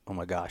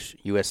my gosh,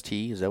 UST,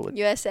 is that what?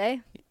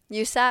 USA?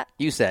 USAT?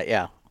 USAT,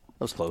 yeah.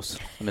 That was close.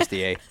 I missed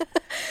the A.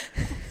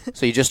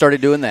 So you just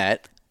started doing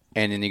that,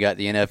 and then you got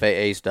the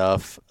NFAA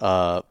stuff.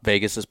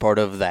 Vegas is part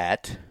of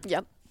that.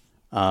 Yep.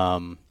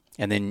 And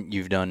then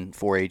you've done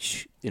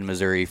 4-H in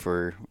Missouri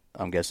for,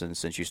 I'm guessing,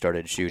 since you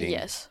started shooting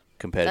Yes.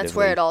 competitively. That's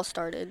where it all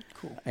started.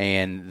 Cool.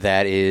 And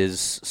that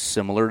is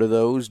similar to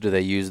those? Do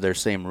they use their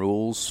same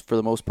rules for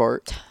the most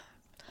part?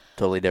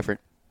 Totally different?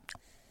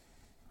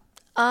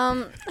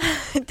 Don't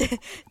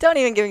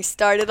even get me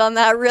started on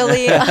that,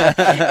 really.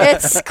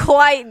 It's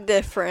quite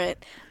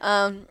different.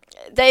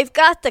 They've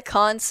got the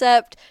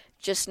concept,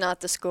 just not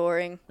the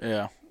scoring.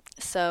 Yeah.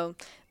 So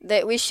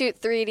we shoot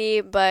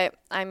 3D, but,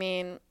 I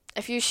mean,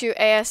 if you shoot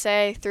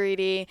ASA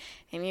 3D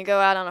and you go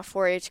out on a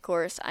 4-H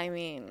course, I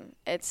mean,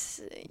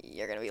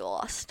 you're going to be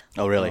lost.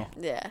 Oh, really?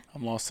 Yeah.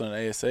 I'm lost on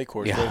an ASA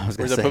course. Yeah, I was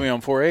gonna Where's that say. put me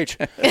on 4-H?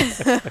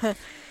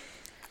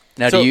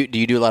 Now, So- do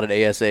you do a lot of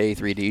ASA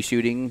 3D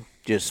shooting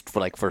just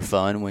for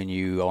fun when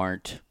you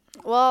aren't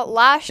Well,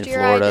 last in year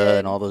Florida I did.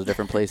 and all those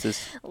different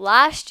places?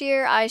 Last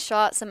year I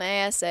shot some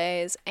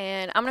ASAs,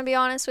 and I'm going to be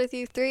honest with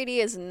you, 3D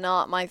is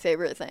not my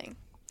favorite thing.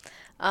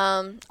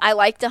 I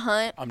like to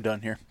hunt. I'm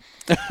done here.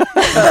 I'm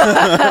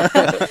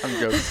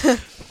joking.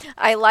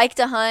 I like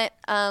to hunt,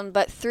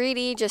 but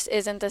 3D just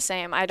isn't the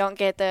same. I don't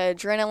get the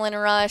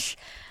adrenaline rush.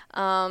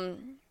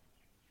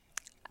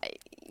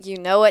 You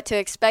know what to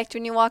expect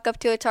when you walk up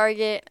to a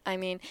target. I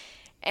mean,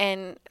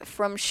 and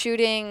from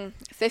shooting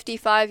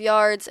 55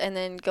 yards and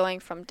then going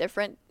from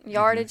different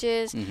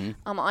yardages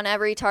on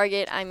every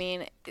target, I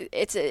mean,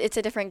 it's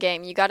a different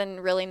game. You got to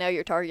really know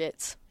your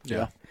targets.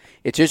 Yeah.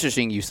 It's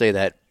interesting you say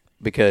that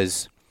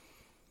because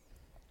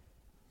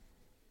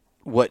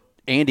what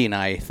Andy and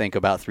I think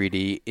about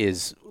 3D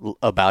is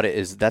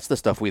that's the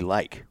stuff we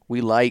like.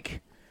 We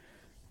like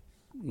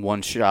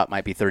one shot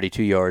might be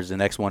 32 yards, the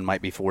next one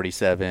might be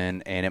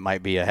 47, and it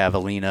might be a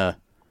javelina.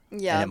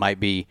 Yeah. And it might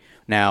be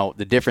now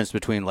the difference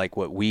between like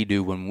what we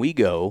do when we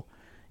go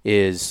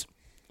is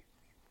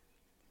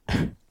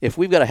if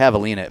we've got a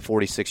javelina at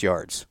 46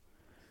 yards,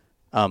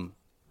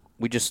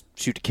 we just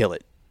shoot to kill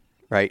it,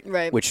 right?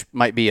 Right. Which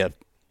might be a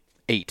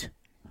 8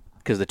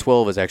 because the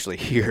 12 is actually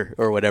here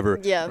or whatever.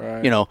 Yeah.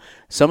 Right. You know,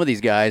 some of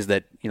these guys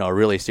that, are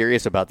really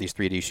serious about these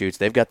 3D shoots,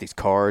 they've got these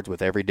cards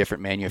with every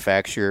different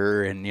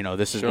manufacturer and,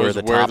 this is Shows where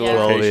the where top the 12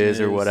 location is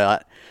or is.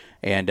 whatnot.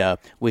 And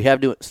we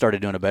have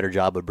started doing a better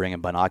job of bringing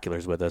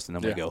binoculars with us, and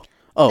then we Yeah. go,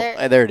 oh,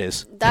 there it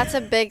is. That's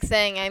a big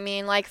thing. I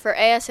mean, like for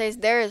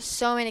ASAs, there is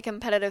so many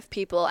competitive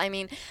people. I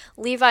mean,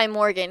 Levi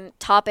Morgan,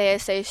 top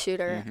ASA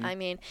shooter. I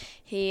mean,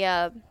 he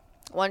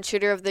won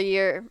Shooter of the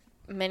Year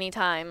many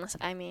times.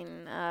 I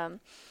mean,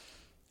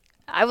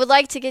 I would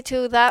like to get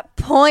to that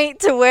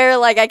point to where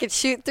like I could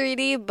shoot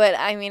 3D, but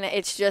I mean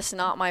it's just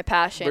not my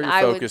passion.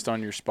 But you're focused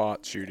on your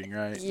spot shooting,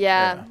 right?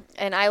 Yeah,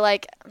 and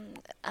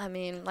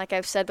like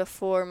I've said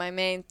before, my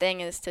main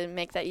thing is to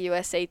make that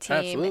USA team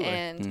Absolutely.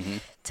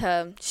 and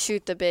to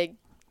shoot the big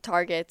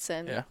targets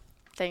and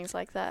things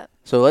like that.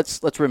 So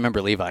let's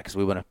remember Levi, because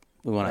we want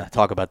to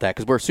talk about that,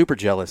 because we're super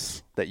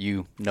jealous that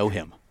you know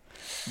him.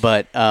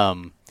 But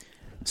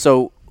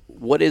so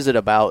what is it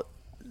about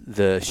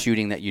the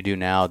shooting that you do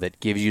now that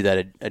gives you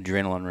that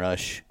adrenaline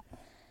rush?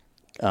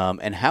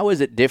 And how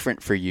is it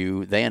different for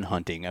you than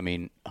hunting? I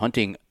mean,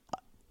 hunting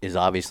is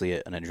obviously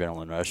an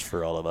adrenaline rush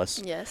for all of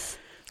us. Yes.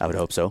 I would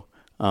hope so.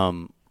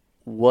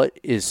 What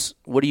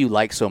do you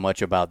like so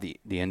much about the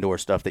indoor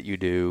stuff that you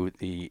do,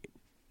 the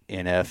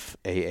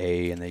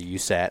NFAA and the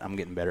USAT? I'm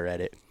getting better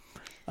at it.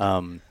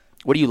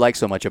 What do you like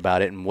so much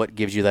about it, and what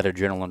gives you that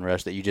adrenaline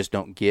rush that you just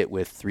don't get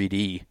with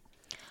 3D?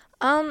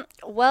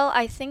 Well,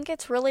 I think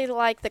it's really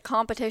like the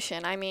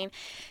competition. I mean,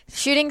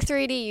 shooting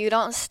 3D, you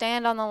don't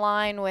stand on the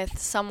line with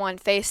someone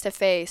face to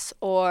face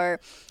or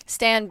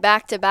stand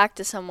back to back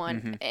to someone.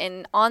 Mm-hmm.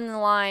 And on the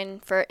line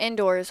for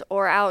indoors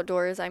or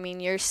outdoors, I mean,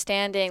 you're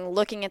standing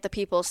looking at the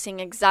people, seeing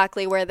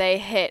exactly where they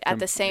hit at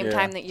the same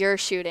time that you're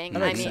shooting. That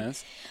makes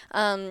sense.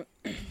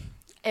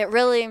 It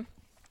really,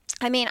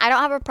 I mean, I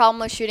don't have a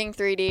problem with shooting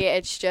 3D.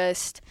 It's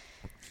just,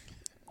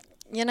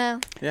 Yeah.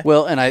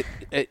 Well, and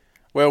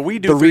Well, we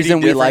do. the 3D reason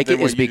we different like than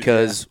it what is you do.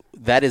 because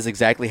that is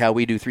exactly how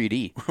we do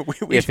 3D.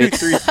 we If do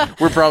it's 3D.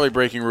 We're probably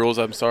breaking rules.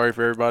 I'm sorry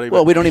for everybody.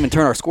 Well, but we don't even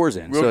turn our scores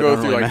in. we'll so it go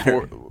don't through really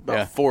like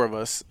matter. four of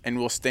us, and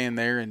we'll stand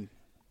there and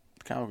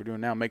kind of what we're doing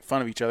now, make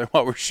fun of each other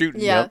while we're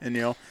shooting. Yeah.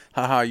 And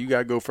haha, you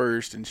gotta go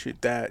first and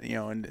shoot that.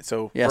 And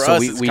so Yeah, for so us,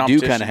 we it's do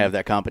competition. kind of have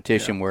that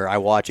competition where I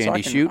watch So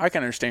Andy shoot, I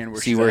can understand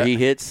where see she's where at. he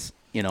hits,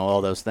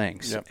 all those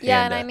things. Yep.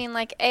 yeah, and I mean,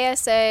 like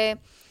ASA,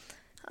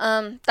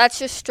 that's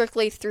just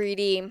strictly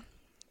 3D,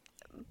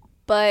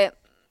 but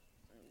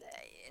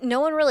no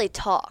one really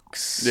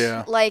talks.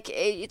 Yeah. Like,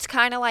 it's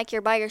kind of like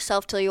you're by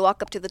yourself till you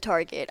walk up to the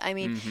target. I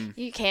mean,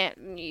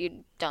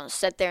 you don't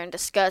sit there and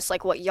discuss,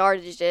 like, what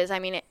yardage it is. I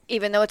mean,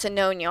 even though it's a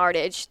known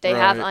yardage, they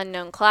have Right.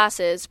 unknown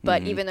classes,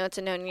 but even though it's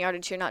a known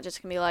yardage, you're not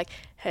just going to be like,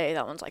 hey,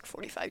 that one's like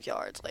 45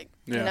 yards. Like,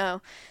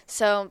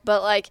 So,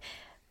 but, like,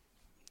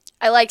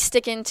 I like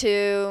sticking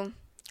to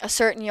a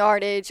certain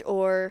yardage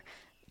or...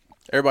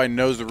 Everybody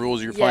knows the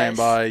rules you're playing Yes.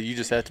 by. You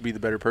just have to be the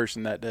better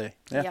person that day.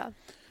 Yeah.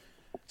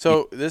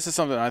 So this is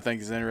something I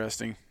think is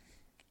interesting.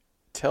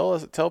 Tell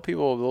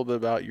people a little bit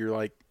about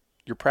your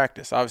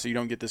practice. Obviously, you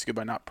don't get this good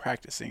by not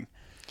practicing.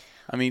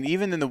 I mean,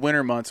 even in the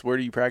winter months, where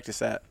do you practice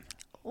at?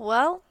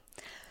 Well,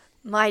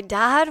 my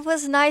dad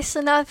was nice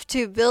enough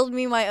to build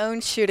me my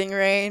own shooting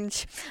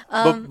range.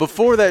 But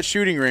before that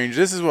shooting range,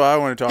 this is what I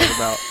want to talk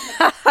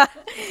about.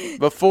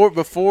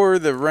 before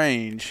the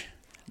range,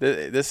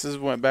 this is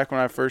back when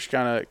I first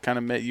kind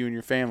of met you and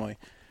your family.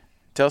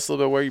 Tell us a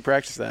little bit where you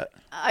practice at.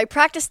 I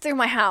practiced through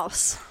my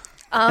house,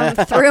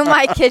 through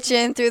my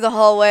kitchen, through the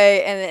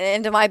hallway, and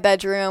into my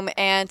bedroom.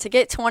 And to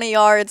get 20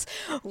 yards,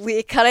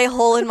 we cut a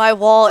hole in my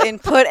wall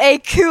and put a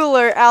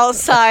cooler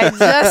outside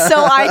just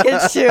so I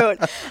could shoot.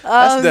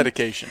 That's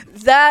dedication.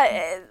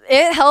 That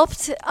it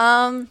helped.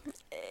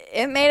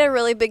 It made a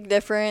really big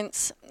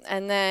difference.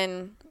 And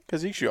then,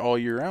 Because you shoot all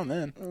year round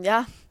then.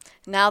 yeah,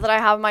 now that I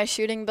have my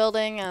shooting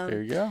building,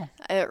 There you go.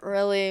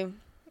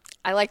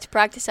 I like to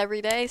practice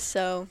every day.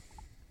 So.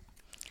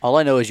 All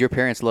I know is your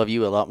parents love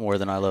you a lot more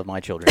than I love my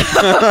children.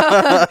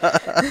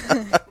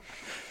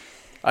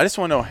 I just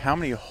want to know how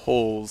many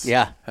holes.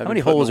 Yeah. have How been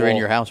many put holes the are in wall?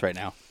 your house right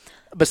now?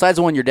 Besides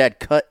the one your dad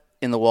cut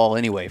in the wall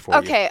anyway for you.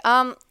 Okay,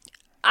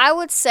 I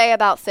would say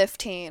about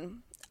 15.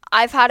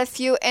 I've had a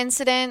few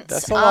incidents.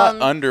 That's a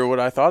lot under what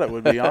I thought it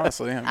would be,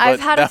 honestly. But I've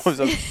had I was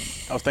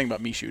thinking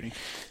about me shooting.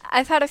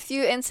 I've had a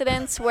few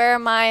incidents where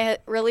my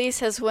release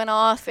has went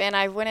off and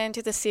I went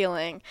into the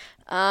ceiling.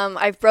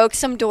 I've broke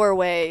some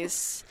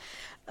doorways.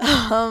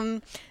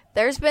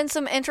 There's been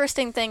some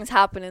interesting things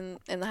happening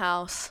in the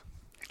house.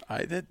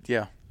 I did,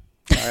 yeah.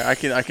 I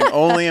can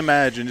only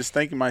imagine just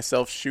thinking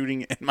myself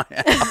shooting in my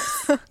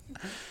house.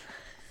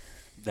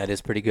 That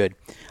is pretty good.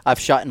 I've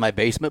shot in my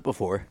basement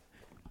before.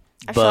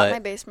 I but shot in my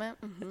basement.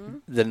 Mm-hmm.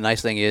 The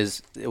nice thing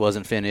is it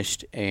wasn't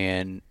finished,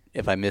 and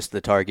if I missed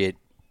the target,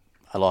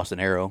 I lost an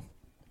arrow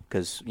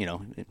because,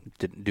 it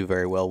didn't do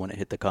very well when it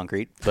hit the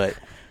concrete. But,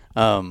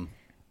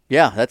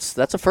 yeah, that's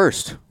a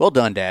first. Well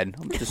done, Dad.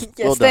 Yes,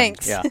 well done.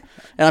 thanks. Yeah.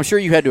 And I'm sure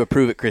you had to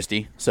approve it,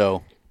 Christy,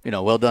 so,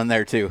 well done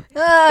there, too.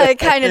 It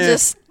kind of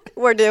just,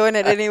 we're doing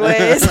it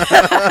anyways.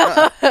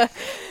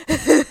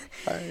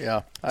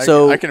 Yeah.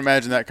 So- I can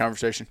imagine that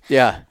conversation.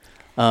 Yeah.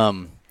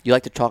 You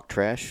like to talk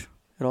trash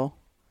at all?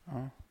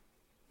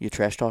 You a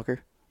trash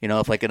talker?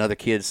 If like another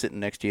kid's sitting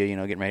next to you,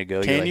 getting ready to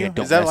go, Can you're like, you? hey,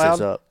 don't Is that mess this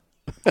allowed?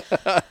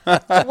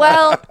 up.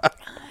 Well,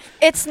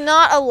 it's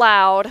not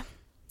allowed,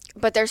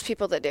 but there's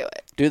people that do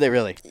it. Do they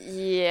really?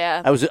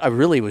 Yeah. I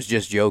really was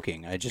just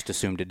joking. I just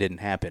assumed it didn't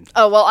happen.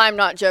 Oh, well, I'm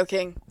not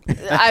joking.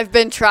 I've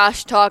been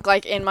trash talk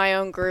in my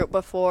own group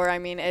before. I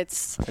mean, It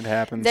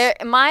happens.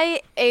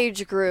 my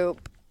age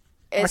group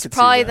is could see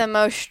probably that. the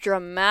most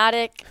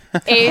dramatic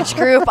age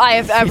group I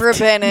have ever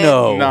been in.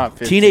 No, Not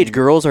 15. teenage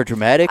girls are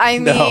dramatic. I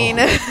No.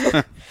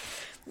 mean,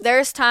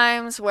 there's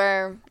times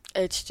where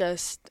it's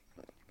just,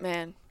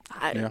 man,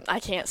 Yeah. I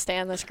can't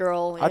stand this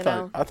girl. You I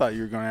know. thought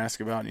you were going to ask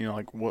about,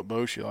 like what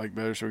bow she like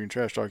better so we can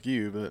trash talk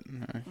you, but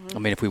I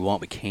mean, if we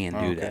want, we can do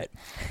Okay. that.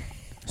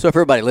 So for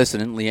everybody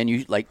listening, Leanne,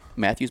 you like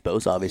Matthews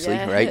bows, obviously,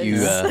 right?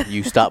 Yes.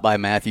 You stopped by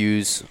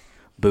Matthews'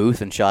 booth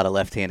and shot a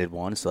left-handed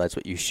one, so that's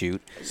what you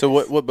shoot. So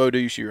what bow do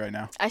you shoot right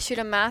now? I shoot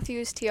a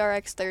Matthews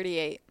TRX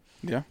 38,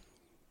 Yeah.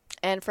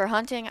 and for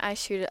hunting, I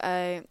shoot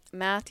a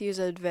Matthews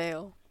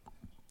Advale.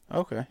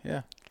 Okay.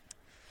 Yeah.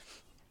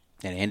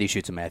 And Andy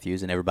shoots a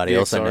Matthews, and everybody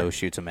else I VXR. know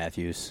shoots a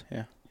Matthews.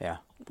 Yeah. Yeah.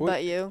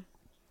 But you?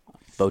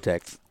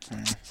 Bowtech.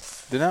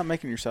 They're not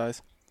making your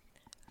size.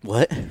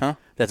 What? Huh?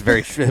 That's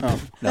very true.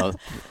 No.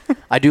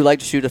 I do like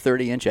to shoot a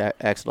 30-inch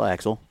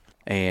axle,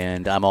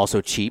 and I'm also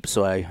cheap,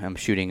 so I'm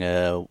shooting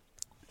a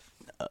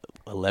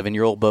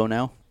 11-year-old bow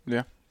now.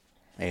 Yeah.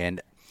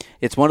 And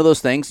it's one of those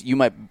things. You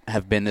might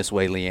have been this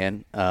way,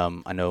 Leanne.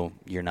 I know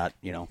you're not,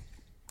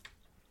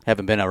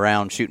 haven't been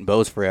around shooting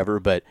bows forever,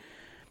 but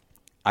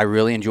I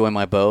really enjoy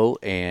my bow,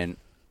 and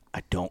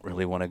I don't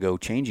really want to go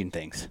changing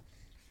things.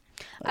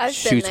 I've been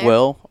Shoots there.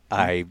 well.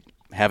 I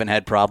haven't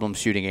had problems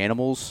shooting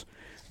animals.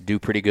 Do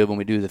pretty good when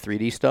we do the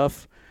 3D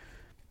stuff.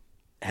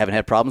 Haven't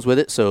had problems with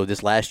it. So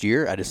this last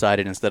year, I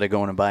decided instead of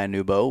going and buying a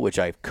new bow, which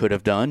I could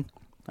have done,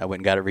 I went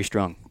and got it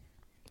restrung.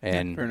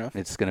 And fair enough.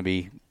 it's going to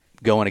be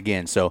going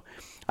again. So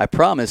I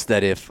promise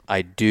that if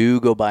I do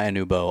go buy a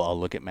new bow, I'll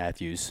look at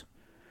Matthews.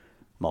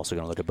 I'm also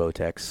going to look at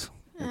Bowtex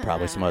and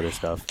probably some other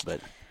stuff. But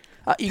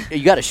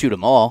you got to shoot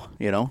them all,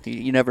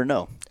 You never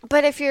know.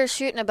 But if you're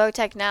shooting a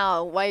Bowtech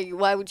now, why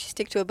would you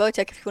stick to a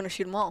Bowtech if you want to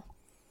shoot them all?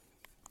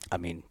 I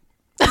mean,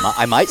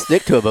 I might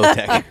stick to a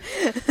Bowtech.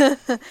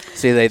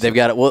 See, they've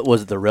got it. What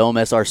was it? The Realm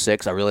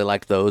SR6. I really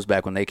liked those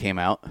back when they came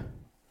out.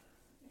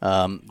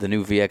 The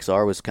new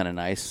VXR was kind of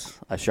nice.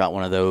 I shot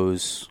one of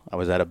those. I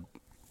was at a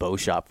bow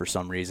shop for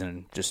some reason,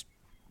 and just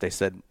they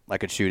said I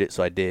could shoot it,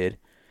 so I did.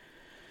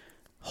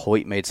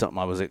 Hoyt made something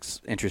I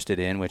was interested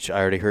in, which I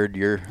already heard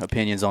your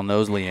opinions on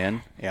those,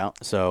 Leanne. Yeah,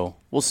 so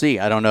we'll see.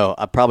 I don't know.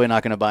 I'm probably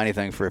not going to buy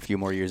anything for a few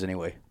more years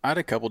anyway. I had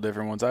a couple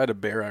different ones. I had a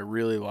bear I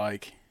really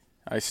like.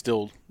 I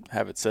still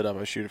have it set up.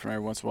 I shoot it from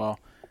every once in a while.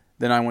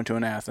 Then I went to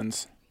an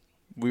Athens.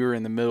 We were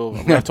in the middle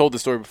of, I've told the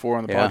story before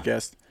on the Yeah.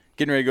 podcast.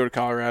 Getting ready to go to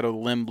Colorado, the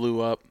limb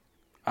blew up.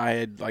 I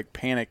had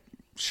panic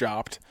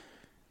shopped,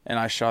 and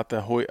I shot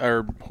the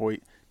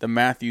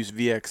Matthews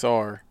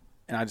VXR,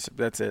 and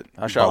that's it.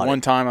 I shot Bought one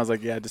it. time. I was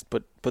like, yeah, just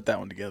put that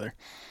one together.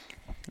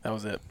 That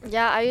was it.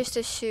 Yeah, I used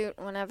to shoot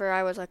whenever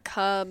I was a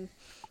cub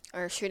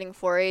or shooting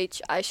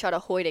 4-H. I shot a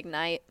Hoyt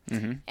Ignite,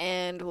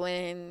 and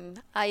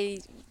when I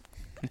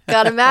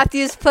got a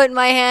Matthews put in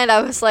my hand,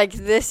 I was like,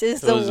 "This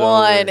is the was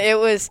one."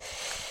 over.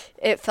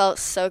 It felt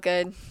so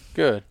good.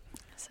 Good.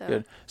 So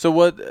Good. So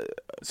what?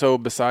 So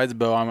besides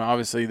bow, I mean,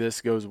 obviously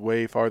this goes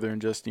way farther than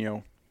just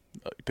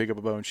pick up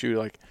a bow and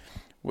shoot.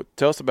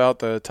 Tell us about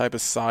the type of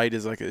sight.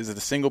 Is it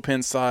a single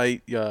pin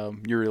sight? Your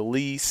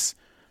release?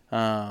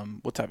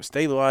 What type of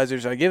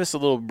stabilizers? Give us a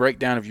little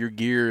breakdown of your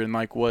gear and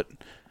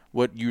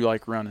what you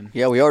like running.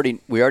 Yeah, we already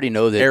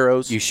know that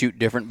Arrows. you shoot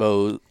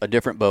a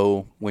different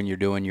bow when you're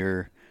doing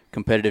your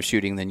competitive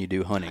shooting than you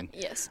do hunting.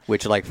 yes,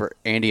 Which, like for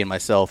Andy and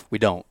myself, we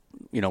don't.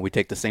 We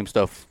take the same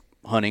stuff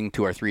hunting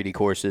to our 3D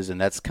courses, and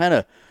that's kind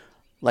of,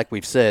 like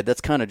we've said,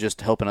 that's kind of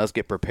just helping us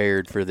get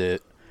prepared for the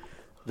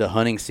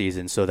hunting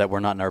season, so that we're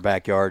not in our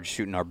backyard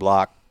shooting our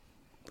block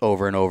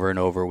over and over and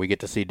over. We get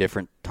to see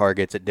different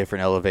targets at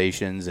different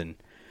elevations, and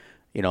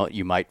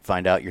you might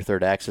find out your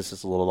third axis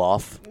is a little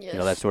off. Yes.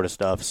 That sort of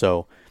stuff.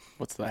 So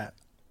What's that?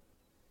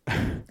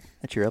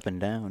 that's your up and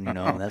down,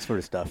 that sort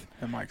of stuff.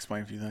 That might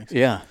explain a few things.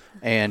 Yeah,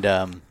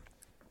 and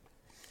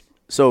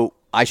so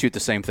I shoot the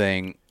same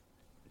thing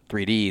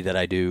 3D that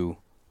I do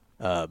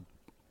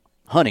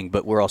hunting,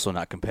 but we're also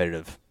not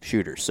competitive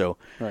shooters. So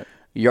Right.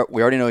 we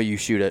already know you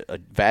shoot a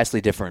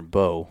vastly different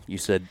bow. You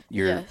said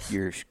your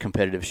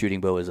competitive shooting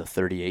bow is a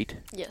 38,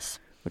 yes,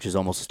 which is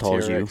almost as tall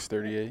as you. TRX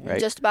 38. Right.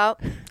 just about.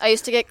 I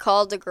used to get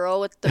called the girl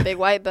with the big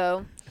white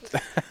bow.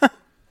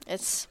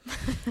 It's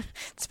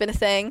been a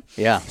thing.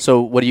 Yeah.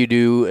 So what do you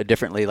do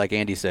differently, like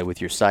Andy said, with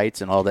your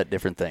sights and all that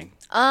different thing?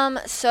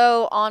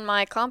 So on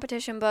my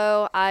competition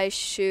bow, I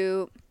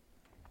shoot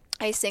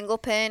a single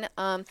pin.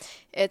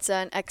 It's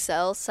an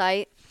XL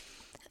sight.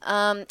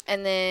 And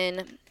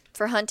then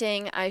for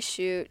hunting, I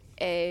shoot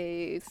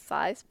a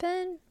 5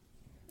 pin.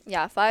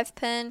 Yeah, 5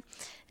 pin.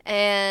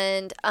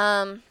 And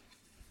Do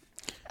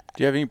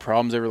you have any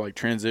problems ever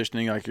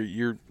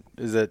transitioning?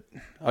 Is that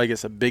I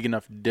guess a big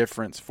enough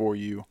difference for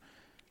you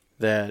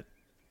that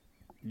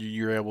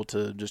you're able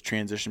to just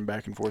transition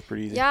back and forth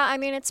pretty easy? yeah, I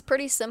mean it's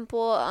pretty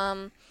simple.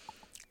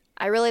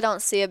 I really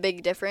don't see a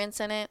big difference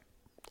in it.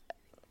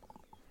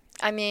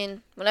 I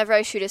mean, whenever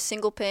I shoot a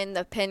single pin,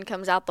 the pin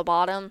comes out the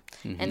bottom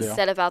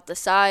instead of out the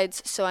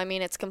sides. So I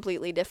mean, it's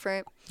completely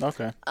different.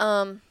 Okay.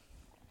 And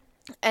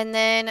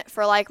then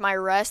for my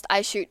rest,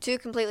 I shoot 2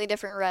 completely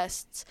different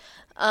rests.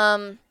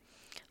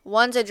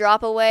 One's a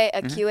drop away,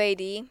 a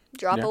QAD,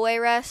 drop away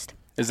rest.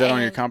 Is that on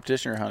your and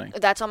competition or hunting?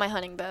 That's on my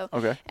hunting bow.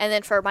 Okay. And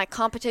then for my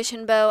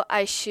competition bow,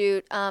 I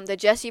shoot the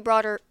Jesse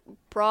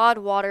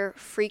Broadwater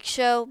Freak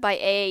Show by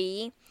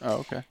AAE. Oh,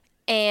 okay.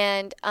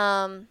 And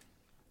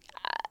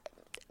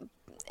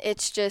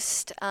it's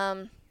just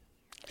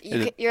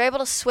you're able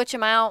to switch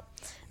them out.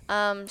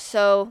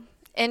 So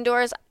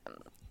indoors, I'm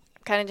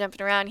kind of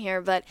jumping around here,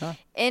 but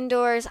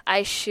indoors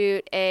I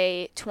shoot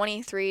a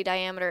 23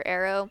 diameter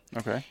arrow.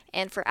 Okay.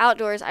 And for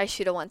outdoors, I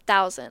shoot a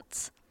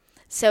 1,000th.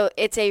 So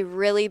it's a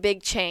really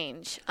big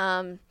change.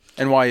 And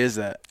why is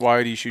that?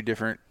 Why do you shoot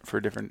different for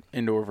different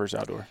indoor versus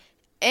outdoor?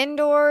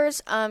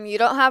 Indoors, you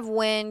don't have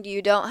wind.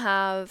 You don't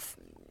have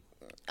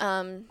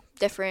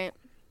different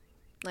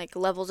like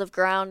levels of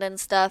ground and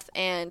stuff,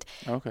 and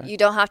you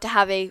don't have to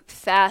have a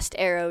fast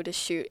arrow to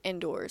shoot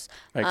indoors.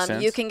 Makes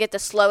sense. You can get the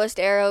slowest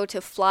arrow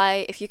to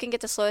fly. If you can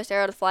get the slowest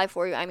arrow to fly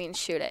for you, I mean,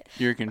 shoot it.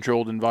 You're in a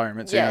controlled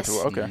environment, so Yes.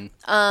 you have to.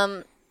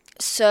 Okay.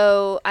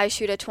 So I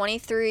shoot a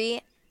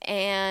 23,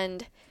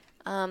 and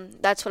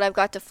that's what I've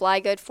got to fly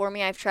good for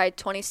me. I've tried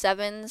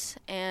 27s,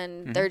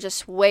 and they're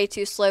just way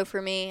too slow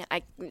for me.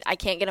 I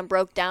can't get them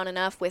broke down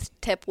enough with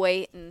tip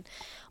weight and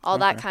all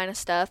that kind of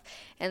stuff.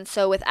 And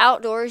so with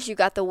outdoors, you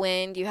got the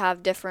wind, you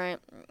have different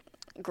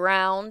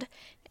ground,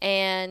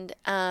 and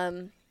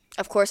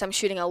of course I'm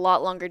shooting a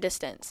lot longer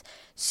distance.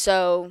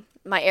 So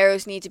my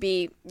arrows need to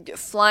be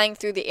flying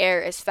through the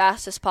air as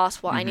fast as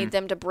possible. I need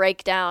them to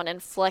break down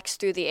and flex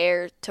through the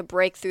air to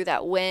break through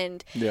that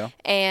wind. Yeah.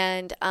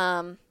 And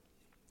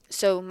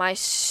so my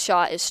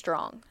shot is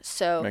strong.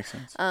 So Makes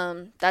sense.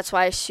 that's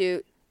why I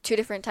shoot two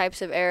different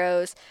types of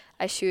arrows.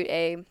 I shoot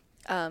a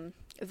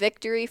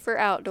Victory for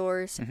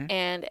outdoors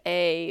and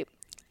a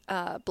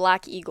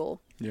Black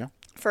Eagle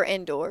for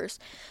indoors.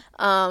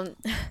 The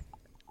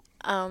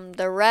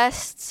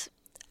rest,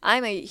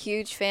 I'm a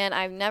huge fan.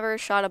 I've never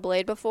shot a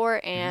blade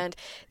before, and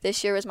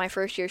this year was my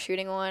first year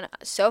shooting one.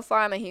 So far,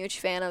 I'm a huge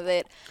fan of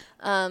it.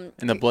 And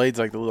the blade's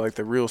like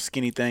the real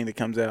skinny thing that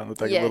comes out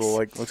with like a little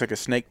looks like a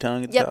snake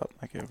tongue at the top.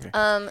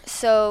 Okay.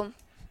 So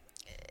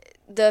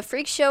the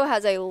Freak Show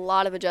has a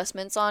lot of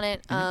adjustments on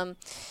it.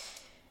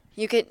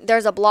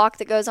 There's a block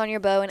that goes on your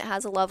bow, and it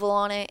has a level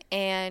on it,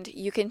 and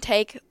you can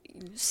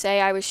say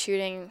I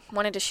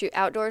wanted to shoot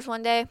outdoors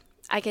one day.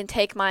 I can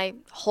take my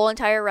whole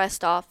entire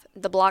rest off.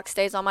 The block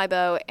stays on my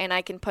bow, and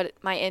I can put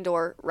my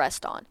indoor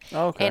rest on,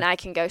 and I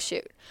can go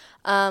shoot.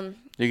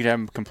 You could have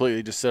them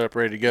completely just set up,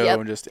 ready to go,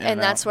 and just and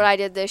that's what I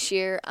did this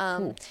year.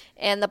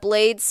 And the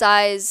blade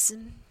size,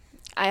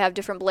 I have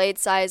different blade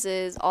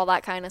sizes, all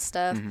that kind of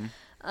stuff.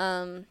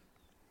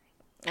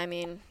 I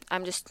mean,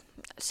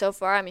 so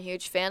far I'm a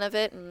huge fan of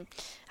it, and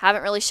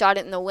haven't really shot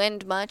it in the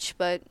wind much,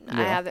 but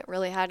I haven't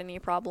really had any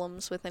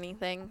problems with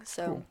anything.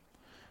 So, cool.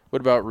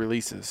 What about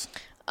releases?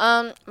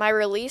 My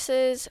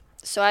releases,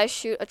 so I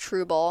shoot a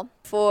true ball.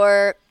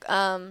 For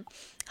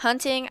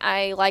hunting,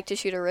 I like to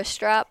shoot a wrist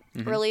strap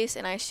release,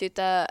 and I shoot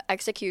the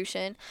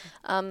Execution.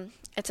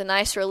 It's a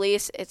nice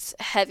release. It's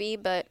heavy,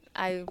 but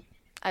I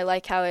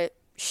like how it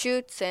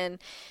shoots, and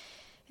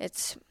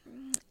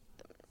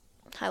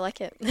I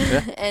like it.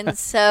 Yeah. And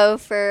so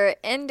for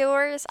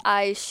indoors,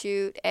 I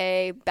shoot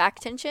a back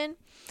tension.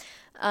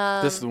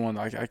 This is the one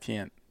I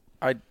can't.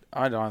 I'd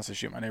honestly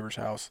shoot my neighbor's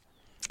house.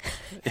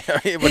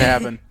 It would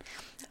happen.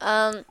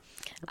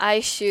 I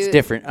shoot. It's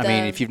different. I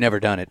mean, if you've never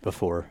done it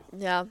before.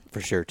 Yeah.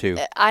 For sure, too.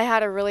 I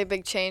had a really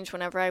big change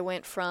whenever I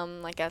went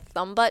from like a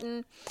thumb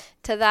button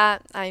to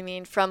that. I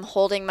mean, from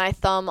holding my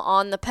thumb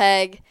on the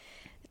peg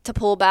to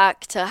pull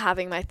back to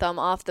having my thumb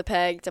off the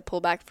peg to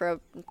pull back for a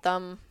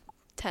thumb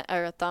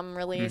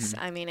release.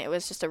 I mean, it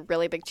was just a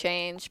really big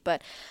change.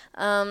 But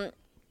I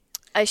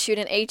shoot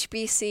an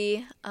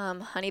HBC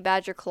Honey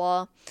Badger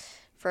Claw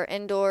for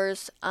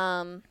indoors.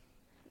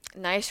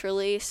 Nice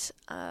release.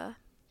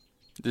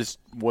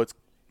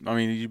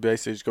 You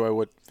basically just go by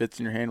what fits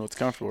in your hand, what's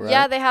comfortable, right?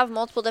 Yeah, they have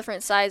multiple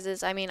different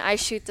sizes. I mean, I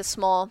shoot the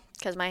small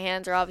because my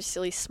hands are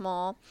obviously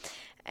small,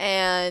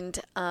 and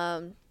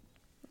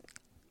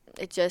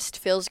it just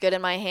feels good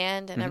in my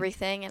hand and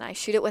everything. And I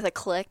shoot it with a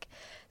click,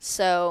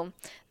 so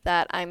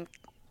that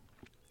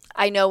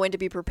I know when to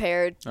be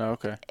prepared. Oh,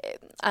 okay.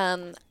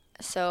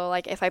 So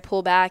like if I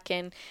pull back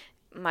and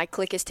my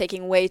click is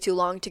taking way too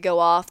long to go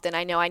off, then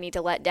I know I need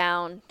to let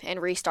down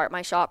and restart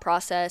my shot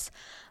process.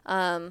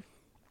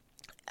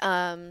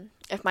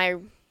 If my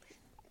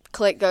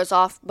click goes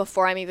off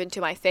before I'm even to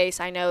my face,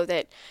 I know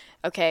that,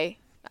 okay,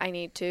 I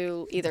need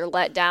to either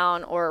let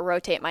down or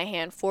rotate my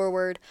hand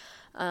forward.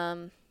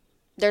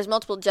 There's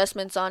multiple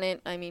adjustments on it.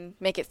 I mean,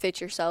 make it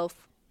fit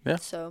yourself. Yeah.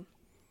 So.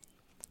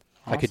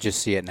 Awesome. I could just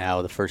see it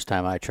now. The first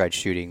time I tried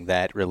shooting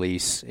that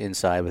release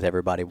inside with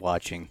everybody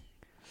watching.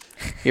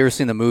 You ever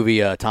seen the movie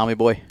Tommy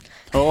Boy?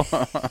 Oh.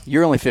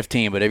 You're only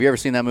 15, but have you ever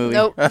seen that movie?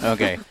 Nope.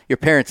 Okay. Your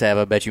parents have,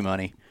 I bet you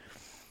money.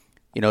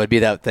 You know, it'd be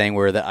that thing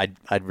where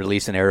I'd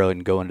release an arrow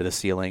and go into the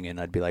ceiling, and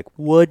I'd be like,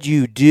 "What'd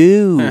you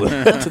do?"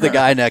 to the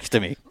guy next to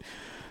me.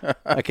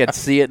 I can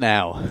see it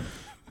now.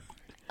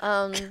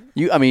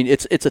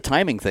 It's a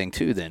timing thing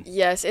too. Then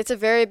Yes, it's a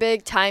very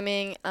big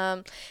timing,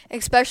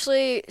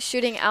 especially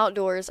shooting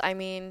outdoors. I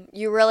mean,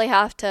 you really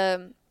have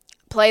to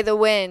play the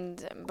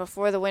wind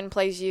before the wind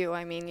plays you.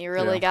 I mean, you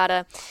really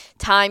gotta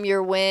time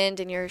your wind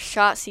and your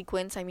shot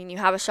sequence. I mean, you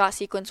have a shot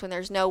sequence when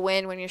there's no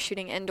wind when you're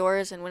shooting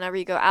indoors, and whenever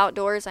you go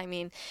outdoors, I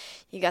mean,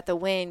 you got the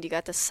wind, you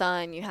got the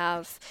sun, you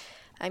have,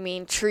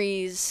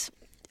 trees,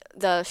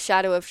 the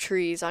shadow of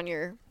trees on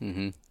your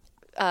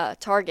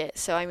target.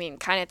 So,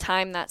 kind of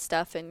time that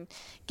stuff and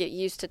get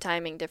used to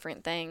timing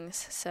different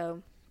things.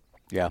 So,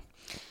 yeah.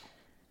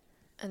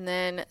 And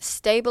then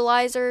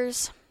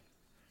stabilizers.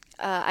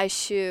 I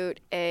shoot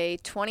a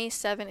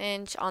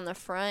 27-inch on the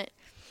front.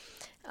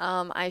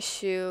 I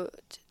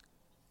shoot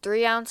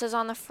 3 ounces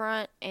on the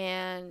front,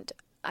 and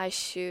I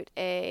shoot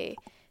a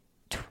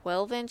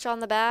 12-inch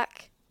on the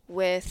back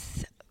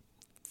with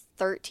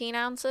 13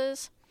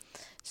 ounces.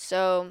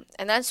 So,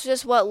 and that's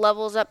just what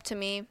levels up to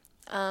me.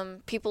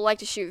 People like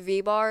to shoot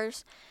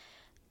V-bars.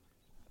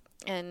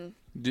 And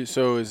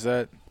so is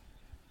that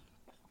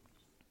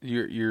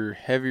your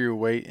heavier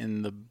weight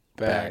in the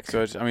back?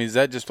 So is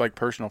that just like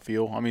personal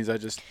feel? Is that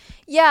just?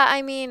 Yeah,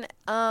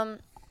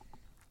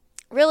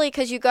 really,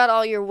 because you got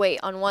all your weight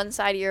on one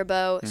side of your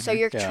bow, so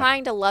you're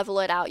trying to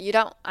level it out. You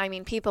don't.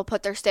 People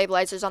put their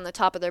stabilizers on the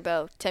top of their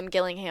bow. Tim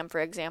Gillingham,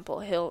 for example,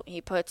 he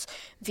puts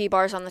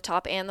V-bars on the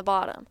top and the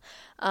bottom.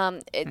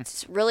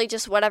 It's really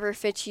just whatever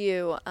fits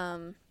you.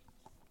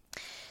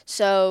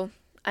 So,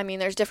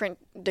 there's different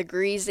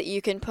degrees that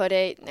you can put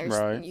it.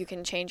 You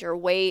can change your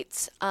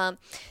weights. The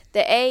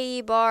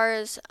AE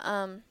bars.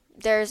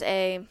 There's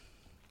a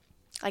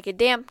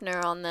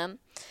dampener on them,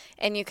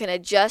 and you can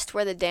adjust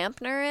where the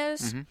dampener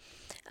is.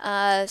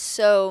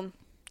 So,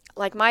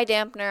 like my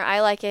dampener,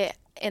 I like it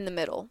in the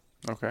middle.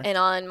 Okay. And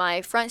on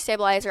my front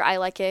stabilizer, I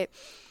like it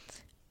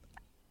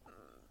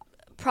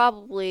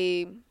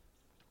probably,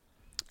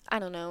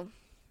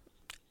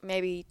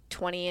 maybe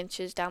 20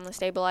 inches down the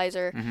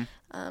stabilizer.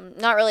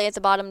 Not really at the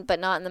bottom, but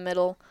not in the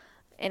middle.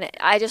 And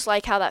I just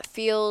like how that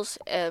feels.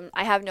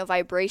 I have no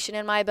vibration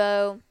in my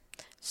bow,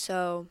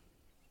 so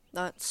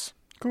that's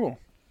cool.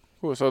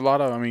 So a lot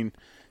of, it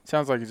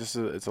sounds like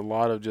it's a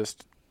lot of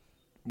just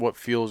what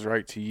feels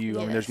right to you.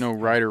 Yes. There's no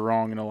right or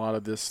wrong in a lot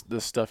of this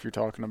stuff you're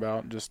talking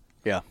about. Just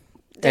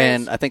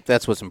and I think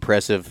that's what's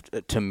impressive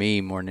to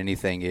me more than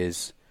anything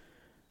is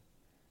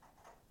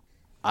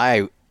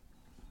I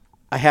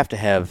have to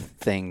have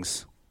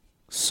things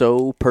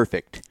so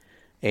perfect,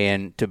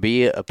 and to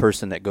be a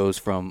person that goes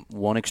from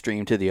one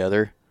extreme to the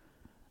other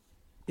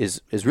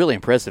is really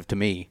impressive to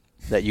me.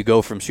 That you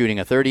go from shooting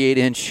a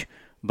 38-inch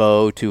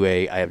bow to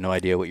I have no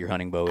idea what your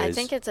hunting bow is. I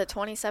think it's a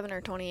 27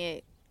 or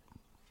 28.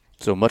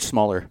 So much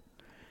smaller,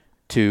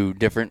 to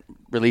different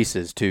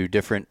releases, to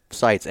different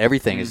sights.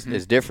 Everything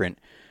is different.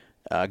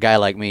 A guy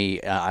like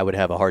me, I would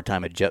have a hard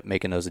time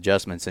making those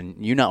adjustments.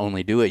 And you not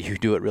only do it, you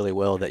do it really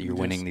well that you're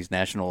winning these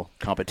national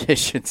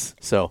competitions.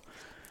 So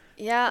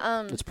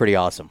yeah, it's pretty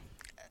awesome.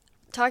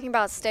 Talking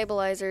about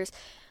stabilizers,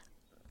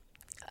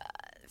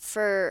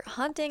 for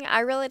hunting, I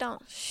really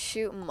don't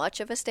shoot much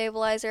of a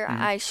stabilizer.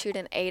 I shoot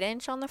an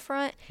 8-inch on the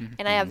front,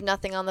 and I have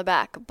nothing on the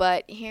back.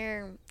 But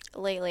here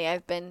lately,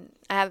 I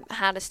have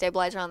had a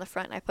stabilizer on the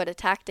front, and I put a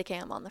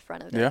Tacticam on the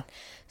front of it. Yeah.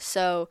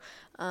 So,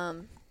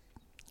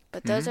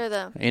 but those are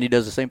the. And he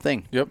does the same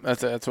thing. Yep,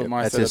 that's what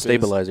my that's setup his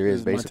stabilizer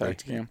is my basically.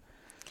 Tacticam.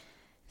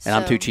 And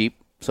I'm too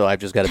cheap, so I've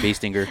just got a bee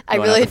stinger I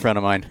going out really- the front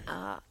of mine.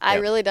 I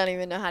really don't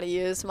even know how to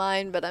use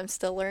mine, but I'm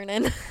still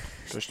learning.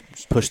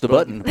 Push the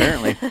button,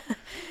 apparently.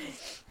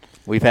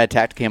 We've had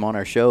Tacticam on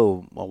our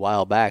show a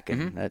while back,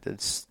 and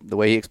that's the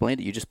way he explained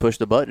it. You just push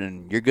the button,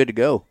 and you're good to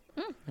go.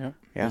 Yeah.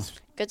 Yeah.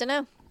 Good to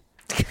know.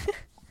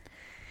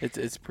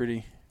 It's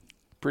pretty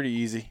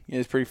easy.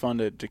 It's pretty fun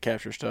to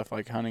capture stuff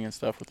like hunting and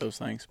stuff with those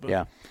things. But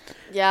Yeah.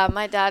 Yeah,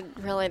 my dad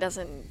really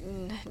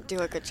doesn't do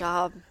a good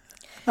job.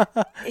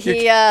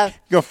 You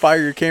gonna fire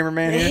your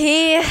cameraman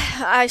here?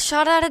 I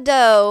shot at a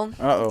doe.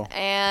 Uh-oh.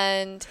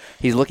 And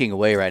He's looking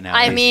away right now.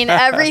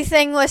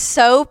 everything was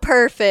so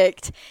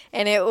perfect,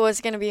 and it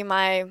was going to be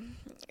my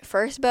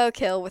first bow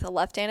kill with a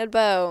left-handed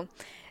bow,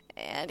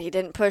 and he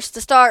didn't push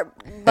the start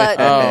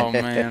button. Oh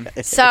man.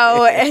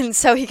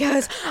 So he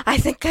goes, I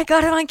think I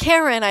got it on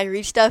camera, and I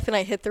reached up and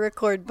I hit the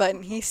record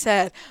button. He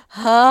said,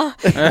 huh?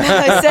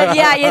 I said,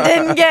 yeah, you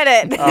didn't get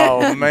it.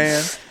 Oh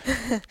man.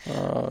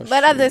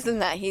 But other than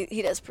that,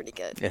 he does pretty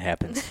good. It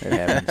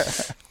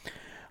happens.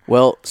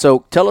 Well,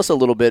 so tell us a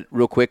little bit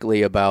real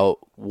quickly about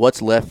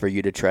what's left for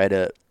you to try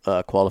to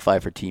qualify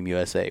for Team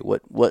USA.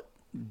 What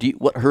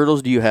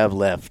hurdles do you have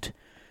left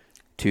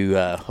to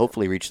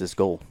hopefully reach this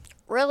goal?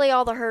 Really,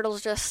 all the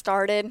hurdles just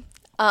started.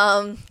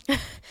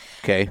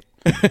 Okay.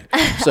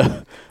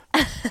 So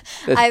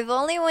I've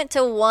only went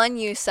to one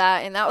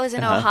USAT, and that was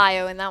in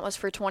Ohio, and that was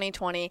for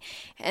 2020.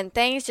 And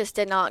things just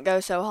did not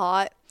go so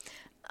hot.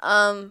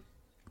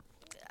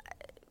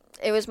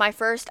 It was my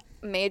first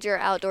major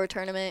outdoor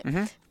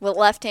tournament with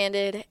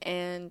left-handed,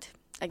 and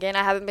again,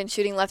 I haven't been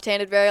shooting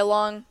left-handed very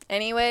long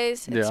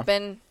anyways. It's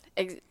been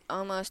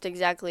almost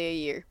exactly a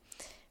year,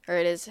 or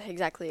it is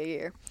exactly a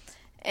year.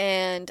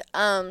 And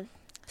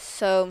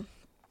so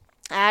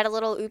I had a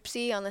little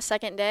oopsie on the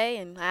second day,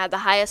 and I had the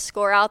highest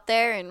score out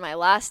there. And my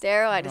last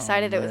arrow, I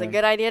decided it was a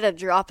good idea to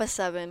drop a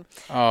 7.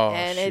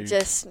 And it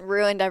just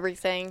ruined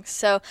everything.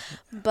 So,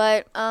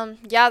 but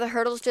yeah, the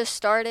hurdles just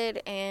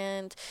started,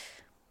 and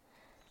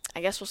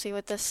I guess we'll see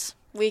what this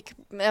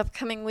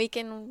upcoming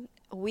weekend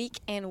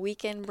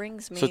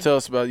brings me. So tell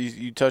us about,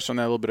 you touched on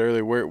that a little bit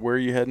earlier. Where are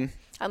you heading?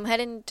 I'm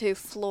heading to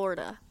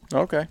Florida.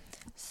 Okay.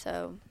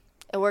 So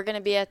we're going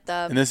to be at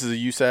the. And this is a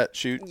USAT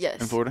shoot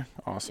Yes. in Florida?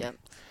 Awesome. Yep.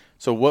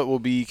 So what will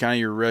be kind of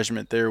your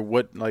regiment there?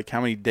 How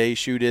many day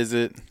shoot is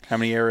it? How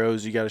many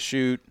arrows you got to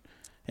shoot?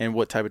 And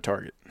what type of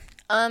target?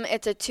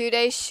 It's a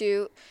 2-day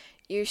shoot.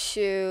 You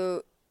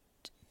shoot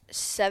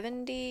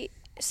 70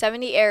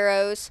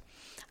 arrows.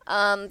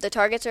 The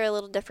targets are a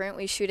little different.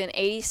 We shoot an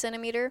 80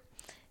 centimeter.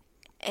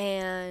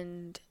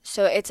 And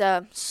so it's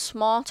a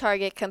small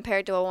target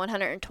compared to a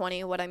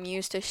 120, what I'm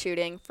used to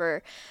shooting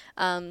for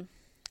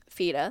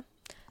FIDA.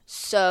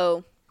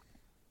 So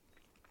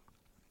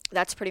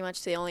that's pretty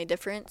much the only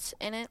difference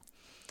in it.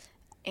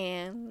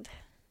 And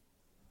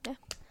yeah.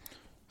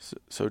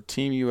 So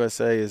Team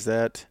USA, is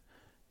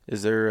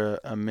there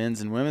a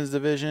men's and women's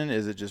division?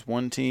 Is it just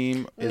one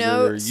team? Is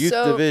No, there a youth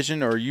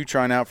division, or are you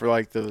trying out for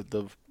like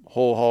the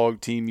whole hog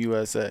Team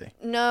USA?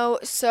 No,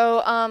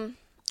 so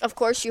of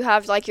course you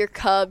have like your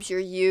Cubs, your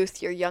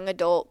youth, your young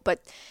adult,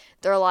 but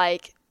they're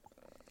like,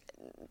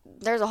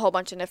 there's a whole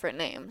bunch of different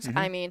names. Mm-hmm.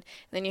 I mean,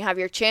 then you have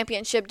your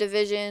championship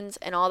divisions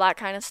and all that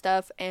kind of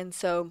stuff. And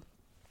so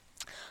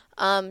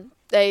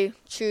they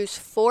choose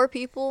 4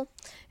 people,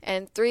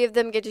 and 3 of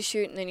them get to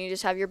shoot, and then you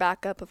just have your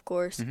backup, of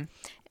course. Mm-hmm.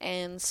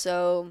 And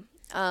so,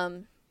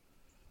 I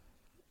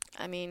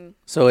mean.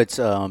 So it's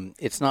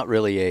not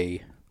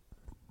really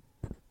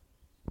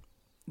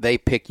they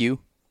pick you.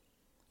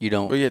 You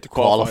don't Well, you have to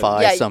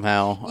qualify. Yeah,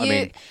 somehow. I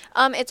mean,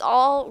 it's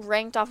all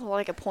ranked off of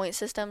like a point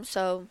system,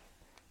 so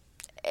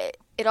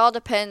it all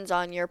depends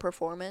on your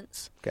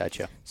performance.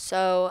 gotcha.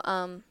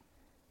 So,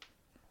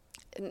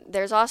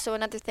 there's also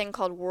another thing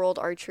called World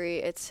Archery.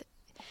 It's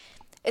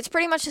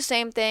pretty much the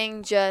same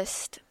thing,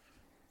 just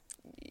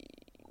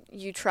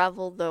you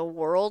travel the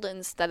world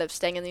instead of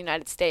staying in the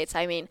United States.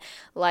 I mean,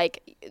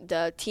 like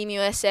the Team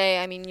USA,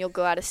 I mean, you'll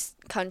go out of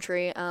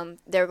country.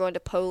 They're going to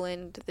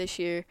Poland this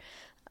year.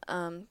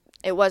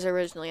 It was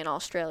originally in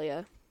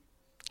Australia.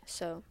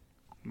 So,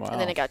 Wow.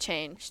 and then it got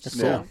changed. That's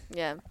So, cool.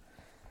 yeah.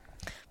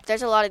 But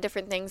there's a lot of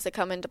different things that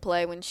come into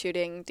play when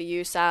shooting the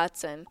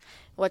USATs and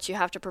what you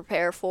have to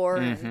prepare for.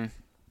 Mm-hmm. And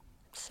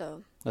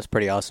so. That's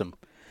pretty awesome.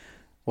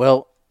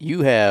 Well,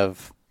 you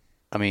have,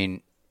 I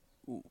mean,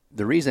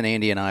 the reason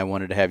Andy and I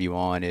wanted to have you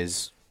on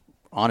is,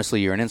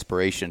 honestly, you're an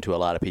inspiration to a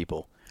lot of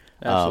people.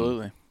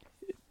 Absolutely.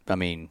 I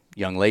mean,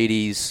 young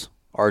ladies,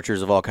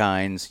 archers of all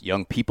kinds,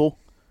 young people.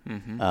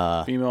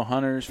 Female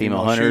hunters,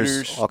 female hunters,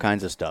 shooters. all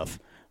kinds of stuff.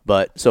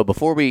 But so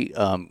before we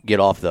get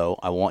off, though,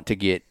 I want to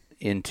get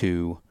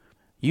into,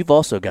 you've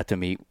also got to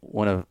meet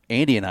one of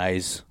Andy and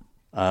I's,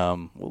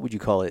 what would you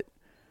call it?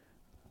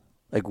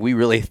 Like, we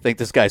really think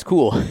this guy's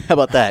cool. How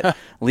about that?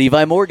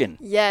 Levi Morgan.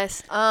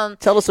 Yes.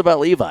 Tell us about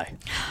Levi.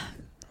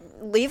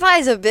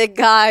 Levi's a big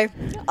guy.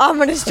 I'm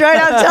gonna straight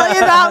up tell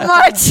you that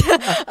much.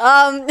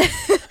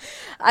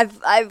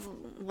 I've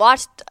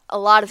watched a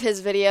lot of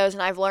his videos,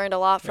 and I've learned a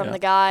lot from the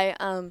guy.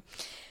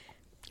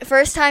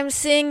 First time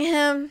seeing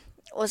him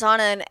was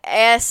on an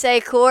ASA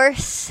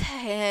course,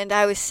 and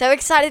I was so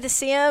excited to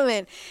see him.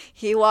 And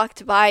he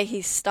walked by,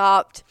 he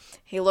stopped,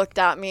 he looked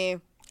at me,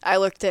 I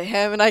looked at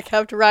him, and I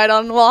kept right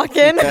on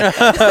walking. But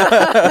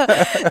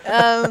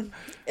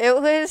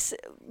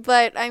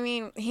I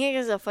mean, he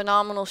is a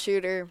phenomenal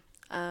shooter.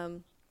 I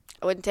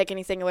wouldn't take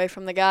anything away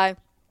from the guy.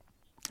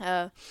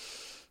 Of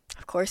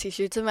course, he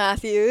shoots a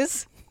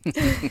Matthews.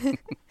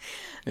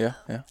 Yeah.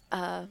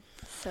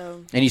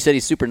 So And you said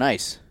he's super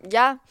nice.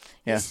 yeah.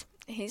 Yeah.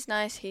 He's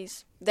nice.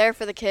 He's there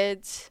for the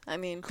kids. I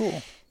mean,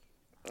 Cool.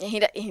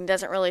 he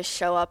doesn't really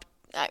show up.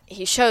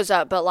 He shows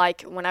up, but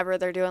like whenever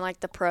they're doing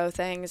like the pro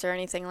things or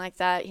anything like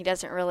that, he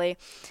doesn't really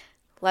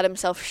let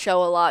himself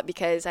show a lot,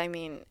 because I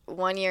mean,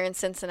 one year in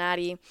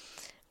Cincinnati,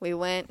 we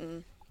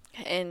went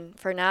and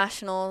for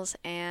nationals,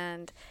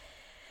 and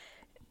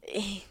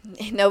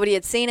nobody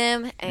had seen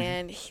him,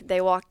 and he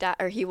walked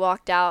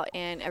out,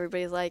 and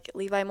everybody's like,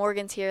 Levi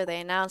Morgan's here. They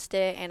announced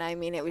it, and I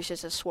mean, it was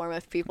just a swarm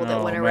of people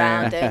that went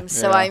around him.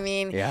 So Yeah. I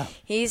mean,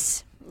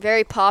 he's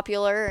very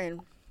popular,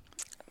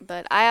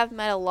 but I have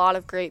met a lot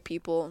of great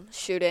people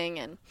shooting,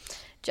 and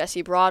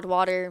Jesse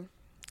Broadwater,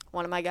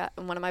 one of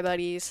my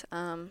buddies,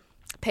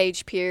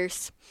 Paige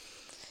Pierce.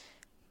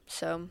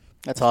 So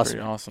That's awesome.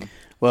 Pretty awesome.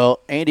 Well,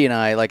 Andy and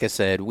I, like I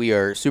said, we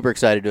are super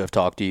excited to have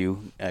talked to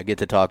you, get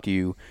to talk to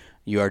you.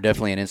 You are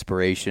definitely an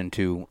inspiration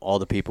to all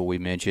the people we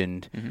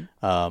mentioned.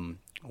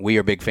 We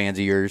are big fans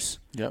of yours.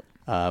 Yep.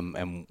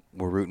 And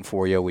we're rooting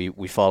for you.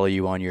 We follow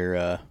you on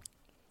your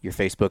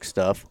Facebook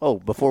stuff. Oh,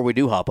 before we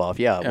do hop off,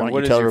 why don't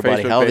you tell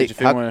everybody how they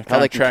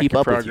can keep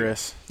up with you?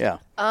 Yeah.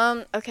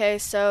 Okay,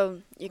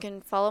 so you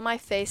can follow my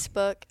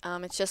Facebook.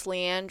 It's just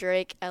Leanne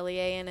Drake,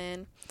 Leann,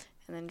 and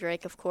and then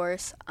Drake, of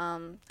course.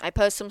 I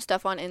post some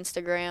stuff on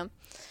Instagram,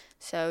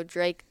 so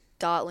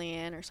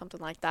Drake.Leanne or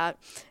something like that.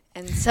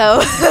 And so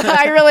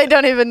I really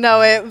don't even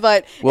know it,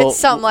 but it's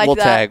something like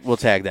that. We'll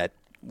tag that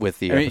with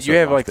the. I mean, you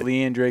have like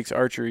Leanne Drake's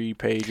archery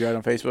page right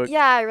on Facebook.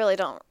 Yeah, I really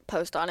don't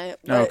post on it.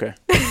 Oh, okay.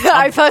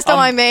 I post on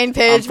my main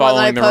page. I'm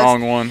following the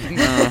wrong one.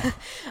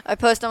 I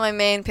post on my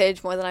main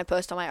page more than I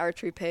post on my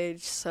archery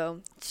page,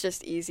 so it's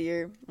just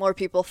easier. More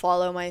people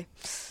follow my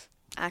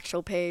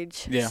actual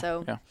page. Yeah.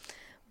 So, yeah.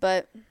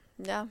 But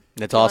yeah.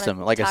 That's awesome.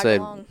 Like I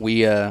said, along.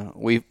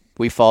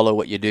 we follow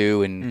what you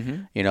do, and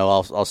Mm-hmm. you know,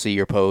 I'll see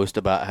your post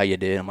about how you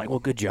did. I'm like, well,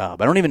 good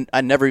job.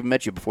 I never even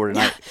met you before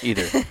tonight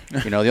either.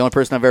 You know, the only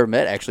person I've ever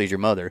met actually is your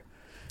mother.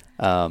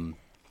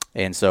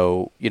 And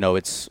so, you know,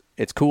 it's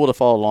cool to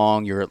follow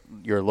along. You're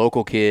a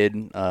local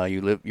kid.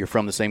 You're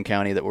from the same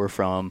county that we're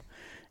from,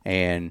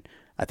 and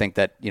I think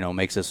that, you know,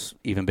 makes us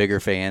even bigger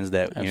fans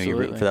that, you know, you're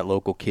rooting for that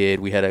local kid.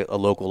 We had a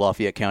local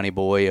Lafayette County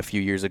boy a few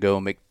years ago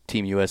make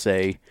Team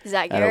USA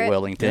Zach out Garrett? of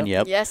Wellington.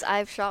 Yep. Yes,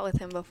 I've shot with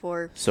him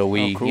before. So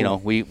we, cool. you know,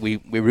 we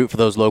root for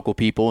those local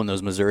people and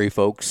those Missouri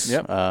folks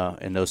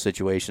in those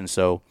situations.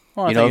 So,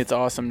 Well, I you think know, it's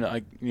awesome that,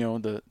 like, you know,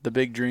 the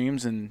big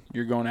dreams and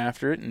you're going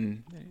after it.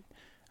 And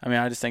I mean,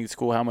 I just think it's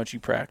cool how much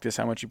you practice,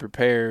 how much you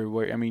prepare.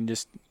 I mean,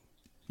 just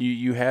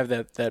you have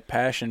that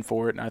passion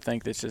for it, and I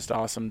think that's just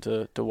awesome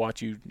to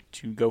watch you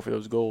to go for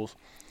those goals.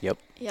 Yep.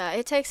 Yeah,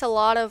 it takes a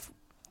lot of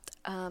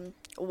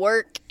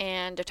work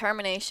and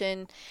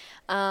determination.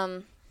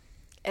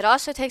 It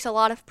also takes a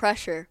lot of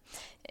pressure.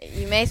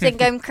 You may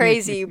think I'm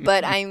crazy,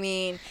 but I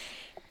mean,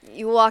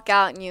 you walk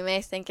out and you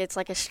may think it's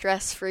like a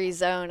stress-free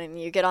zone, and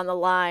you get on the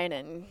line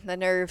and the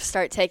nerves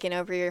start taking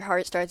over, your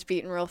heart starts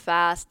beating real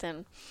fast,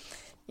 and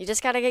you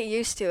just got to get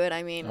used to it.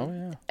 I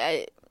mean,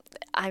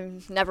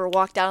 I've never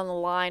walked out on the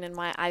line and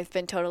I've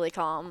been totally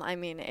calm. I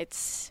mean,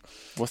 it's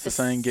What's the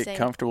saying? Get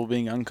comfortable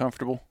being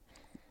uncomfortable.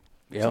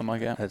 Yep. Something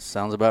like that. That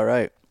sounds about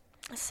right.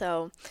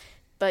 So,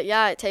 but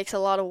yeah, it takes a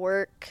lot of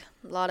work,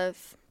 a lot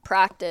of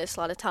practice, a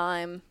lot of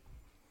time.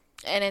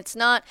 And it's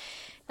not,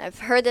 I've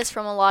heard this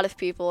from a lot of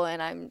people,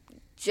 and I'm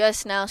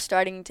just now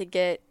starting to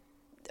get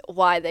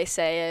why they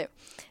say it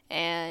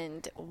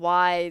and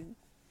why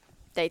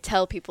they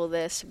tell people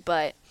this,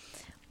 but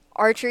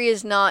archery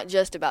is not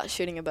just about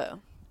shooting a bow.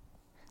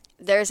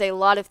 There's a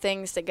lot of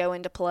things that go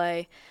into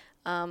play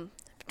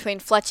between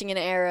fletching an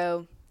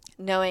arrow,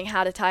 knowing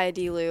how to tie a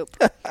D-loop,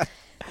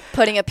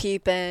 putting a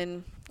peep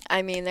in.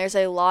 I mean, there's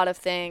a lot of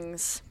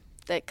things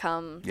that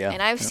come. Yeah.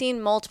 And I've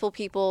seen multiple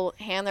people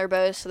hand their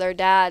bows to their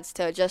dads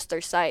to adjust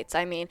their sights.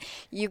 I mean,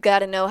 you got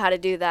to know how to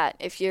do that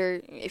if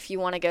you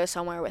want to go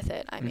somewhere with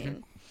it. I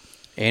mean,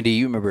 Andy,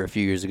 you remember a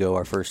few years ago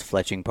our first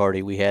fletching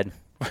party we had?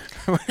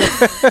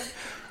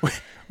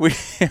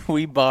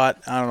 We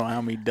bought, I don't know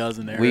how many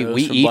dozen arrows.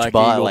 We from each Black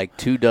bought Eagle. like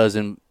 2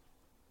 dozen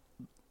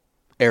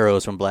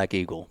arrows from Black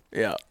Eagle.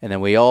 Yeah. And then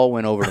we all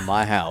went over to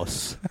my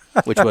house,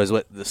 which was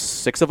the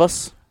 6 of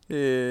us?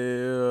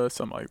 Yeah,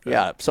 something like that.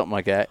 Yeah, something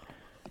like that.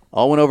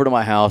 All went over to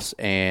my house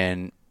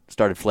and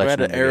started fletching. We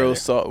had an them arrow together.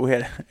 saw. We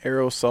had an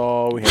arrow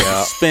saw. We had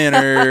a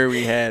spinner.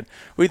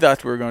 We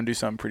thought we were going to do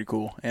something pretty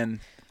cool, and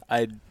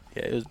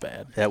it was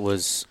bad.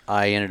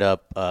 I ended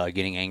up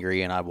getting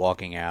angry and I'm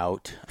walking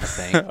out, I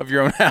think. Of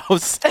your own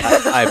house.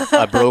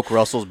 I broke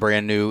Russell's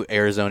brand new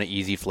Arizona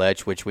Easy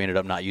Fletch, which we ended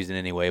up not using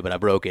anyway, but I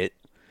broke it.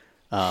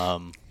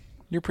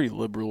 You're pretty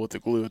liberal with the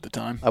glue at the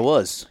time. I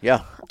was,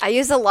 yeah. I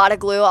use a lot of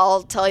glue.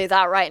 I'll tell you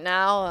that right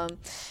now.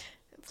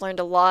 I've learned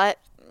a lot.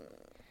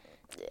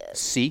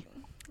 See?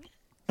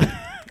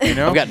 You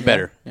know, I've gotten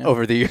better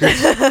over the years.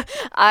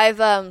 I've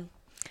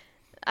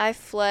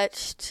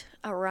fletched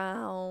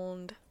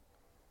around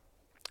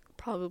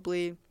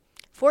probably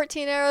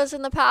 14 arrows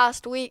in the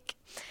past week.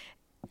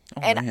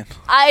 And man.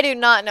 I do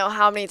not know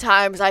how many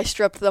times I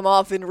stripped them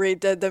off and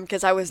redid them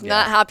because I was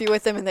not happy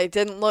with them and they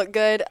didn't look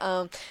good.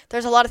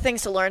 There's a lot of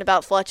things to learn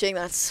about fletching.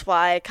 That's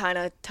why I kind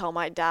of tell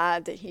my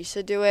dad that he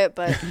should do it,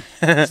 but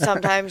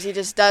sometimes he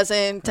just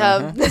doesn't.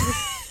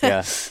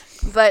 Yeah.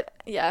 But,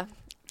 yeah.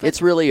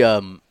 It's really,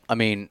 I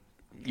mean,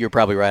 you're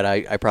probably right.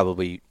 I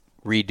probably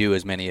redo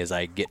as many as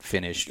I get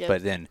finished, Yep.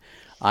 but then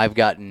I've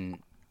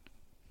gotten,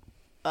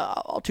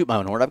 I'll toot my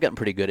own horn. I've gotten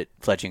pretty good at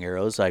fletching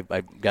arrows. I've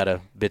got a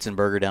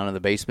Bitzenberger down in the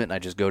basement, and I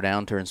just go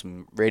down, turn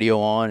some radio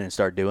on, and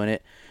start doing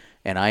it.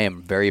 And I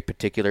am very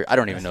particular. I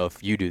don't even know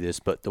if you do this,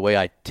 but the way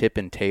I tip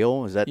and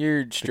tail, is that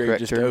You're the straight correct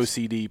just term?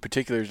 OCD.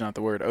 Particular is not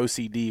the word.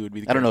 OCD would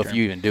be the I don't know if correct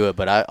you term. even do it,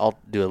 but I'll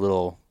do a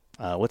little,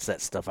 what's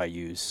that stuff I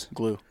use?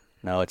 Glue.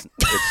 No, it's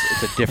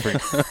a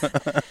different.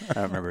 I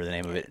don't remember the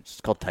name of it.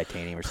 It's called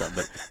titanium or something.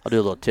 But I'll do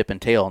a little tip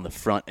and tail on the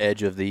front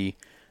edge of the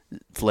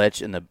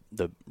fletch and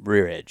the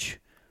rear edge.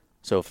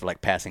 So for like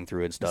passing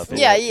through and stuff.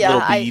 Yeah,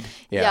 Little bead.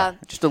 Yeah.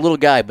 Just a little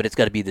guy, but it's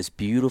got to be this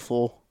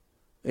beautiful.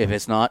 If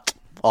it's not,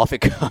 off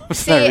it comes.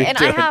 See, and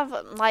I have,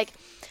 like,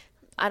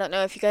 I don't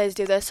know if you guys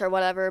do this or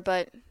whatever,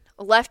 but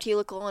left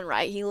helical and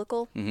right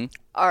helical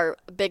are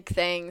big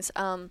things.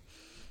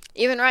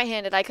 Even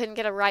right-handed, I couldn't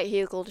get a right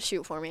helical to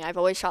shoot for me. I've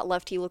always shot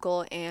left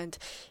helical, and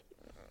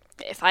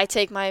if I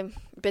take my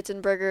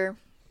Bitzenberger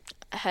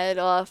head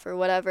off or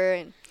whatever,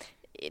 and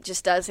it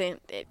just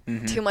doesn't,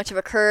 too much of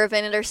a curve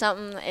in it or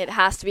something. It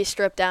has to be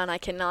stripped down. I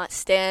cannot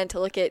stand to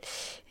look at,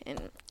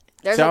 and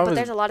there's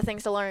a lot of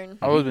things to learn.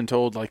 I've always been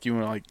told, like, you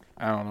want to, like,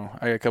 I don't know,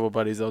 I got a couple of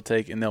buddies they'll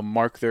take and they'll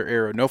mark their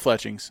arrow, no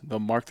fletchings. They'll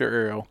mark their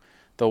arrow.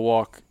 They'll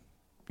walk,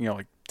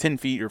 like 10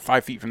 feet or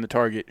 5 feet from the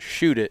target,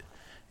 shoot it,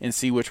 and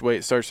see which way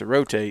it starts to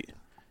rotate,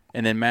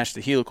 and then match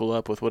the helical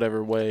up with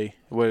whatever way,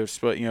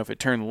 if it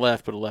turned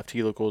left, put a left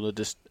helical to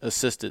just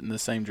assist it in the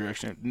same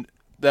direction.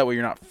 That way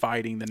you're not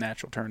fighting the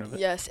natural turn of it.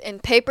 Yes,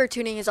 and paper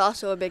tuning is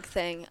also a big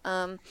thing,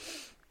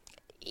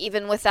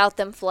 even without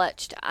them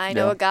fletched. I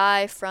know a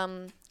guy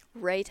from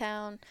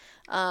Raytown,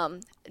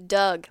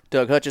 Doug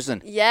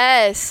Hutchison.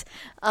 Yes,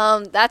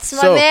 that's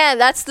my man.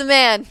 That's the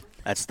man.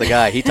 That's the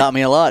guy. He taught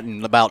me a lot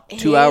in about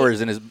 2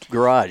 hours in his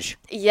garage.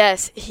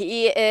 Yes,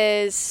 he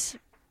is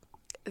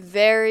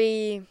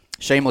very...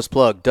 Shameless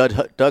plug,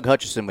 Doug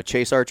Hutchison with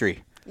Chase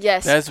Archery.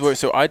 Yes. That's where.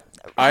 So I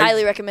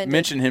highly recommend.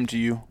 Mentioned him to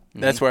you.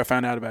 That's where I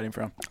found out about him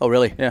from. Oh,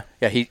 really? Yeah.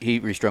 Yeah. He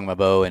restrung my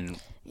bow and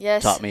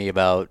yes. taught me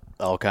about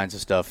all kinds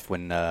of stuff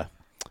when I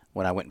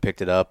went and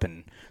picked it up,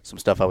 and some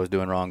stuff I was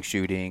doing wrong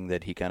shooting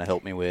that he kind of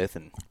helped me with.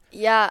 And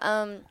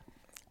yeah,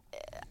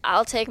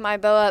 I'll take my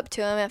bow up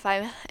to him if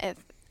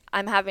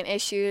I'm having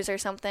issues or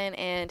something,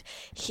 and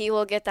he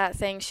will get that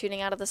thing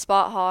shooting out of the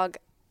spot hog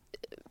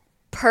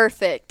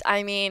perfect.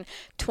 I mean,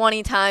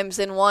 20 times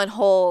in one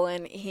hole,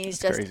 and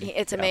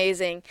it's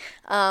amazing.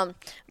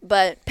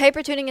 But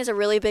paper tuning is a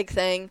really big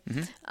thing.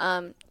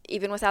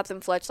 Even without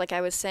them fletched, like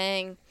I was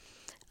saying,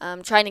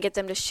 trying to get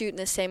them to shoot in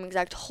the same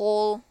exact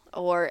hole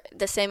or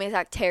the same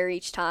exact tear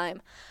each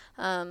time.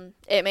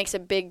 It makes a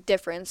big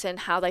difference in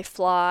how they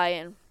fly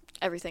and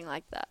everything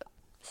like that.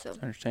 So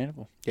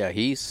understandable. Yeah,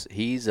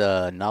 he's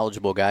a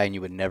knowledgeable guy, and you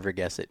would never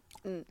guess it.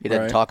 He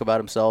doesn't Right. talk about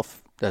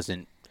himself,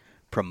 doesn't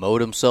promote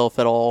himself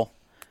at all.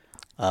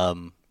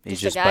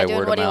 He's just a guy by doing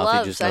word of what he mouth.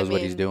 loves. He just knows I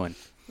what he's mean, doing.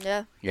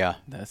 yeah. Yeah,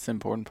 That's the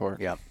important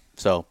part. yeah.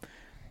 So,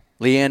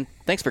 Leanne,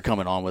 thanks for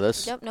coming on with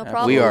us. Yep, no Absolutely.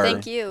 problem. We are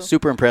Thank you.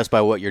 super impressed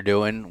by what you're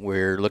doing.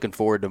 We're looking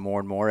forward to more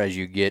and more as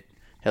you get.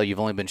 Hell, you've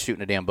only been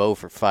shooting a damn bow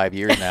for 5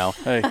 years now,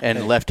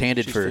 and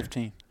left-handed She's for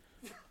 15.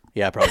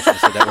 Yeah, I probably should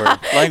have said that word.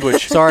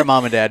 Language. Sorry,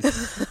 Mom and Dad.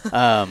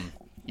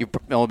 You've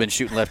only been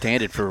shooting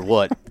left-handed for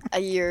what? A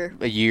year.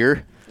 A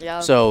year? Yeah.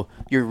 So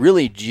you're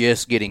really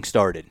just getting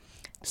started.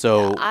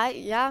 So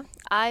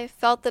I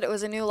felt that it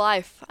was a new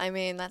life. I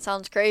mean, that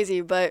sounds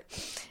crazy, but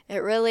it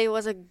really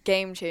was a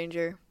game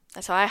changer.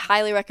 So I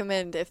highly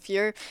recommend if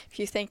you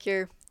think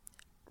you're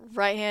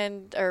right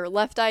hand or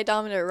left eye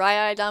dominant or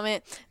right eye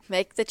dominant,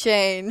 make the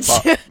change.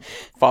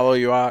 Follow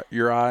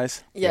your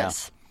eyes.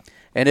 Yes.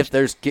 And if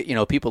there's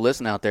people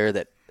listening out there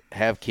that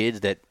have kids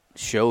that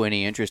show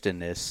any interest in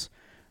this,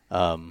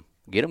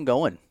 get them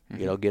going.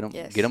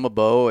 Get them a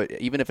bow,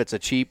 even if it's a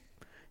cheap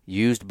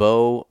used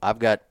bow.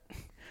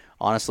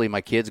 Honestly, my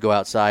kids go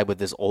outside with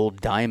this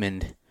old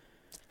diamond.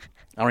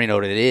 I don't even know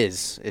what it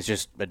is. It's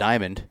just a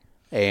diamond,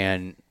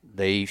 and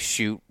they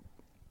shoot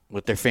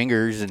with their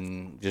fingers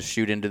and just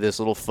shoot into this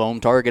little foam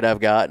target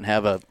I've got and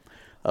have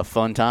a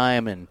fun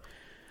time. And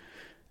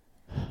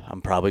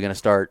I'm probably going to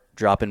start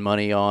dropping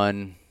money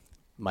on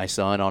my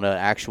son on an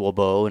actual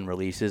bow and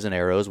releases and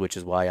arrows, which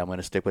is why I'm going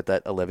to stick with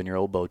that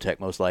 11-year-old Bowtech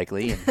most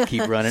likely and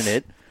keep running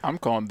it. I'm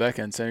calling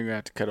Becca and saying you're going to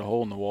have to cut a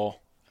hole in the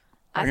wall.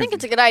 I think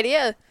it's a good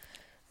idea.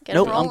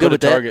 Nope, I'm good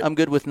with that. I'm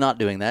good with not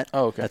doing that.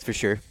 Oh, okay. That's for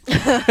sure.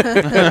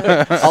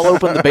 I'll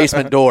open the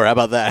basement door. How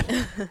about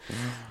that?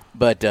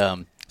 But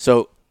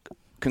so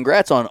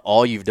congrats on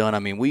all you've done. I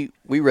mean,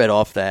 we read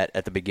off that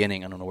at the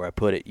beginning. I don't know where I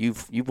put it.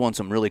 You've won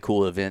some really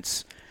cool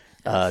events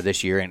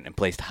this year and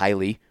placed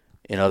highly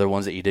in other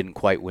ones that you didn't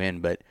quite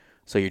win. But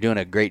so you're doing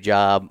a great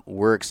job.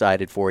 We're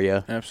excited for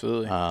you.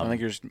 Absolutely. I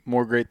think there's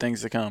more great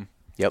things to come.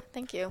 Yep.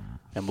 Thank you.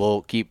 And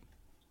we'll keep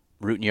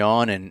rooting you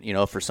on. And,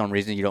 if for some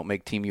reason you don't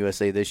make Team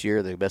USA this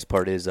year, the best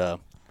part is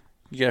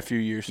you got a few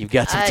years. you've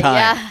got some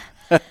time.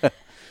 Yeah.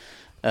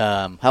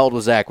 How old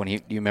was Zach when do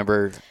you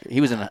remember?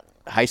 He was in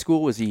high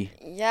school, was he?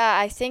 Yeah,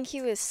 I think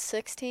he was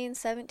 16,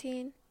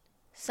 17,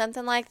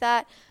 something like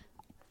that.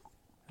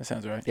 That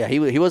sounds right. Yeah,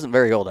 he wasn't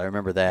very old. I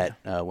remember that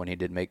when he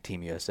did make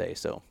Team USA.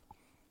 So,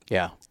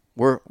 yeah,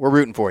 we're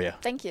rooting for you.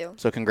 Thank you.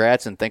 So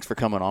congrats, and thanks for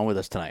coming on with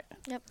us tonight.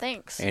 Yep,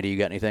 thanks. Andy, you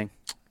got anything?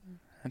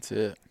 That's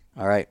it.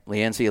 All right,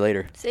 Leanne, see you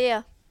later. See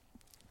ya.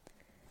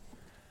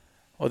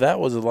 Well, that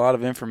was a lot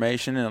of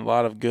information and a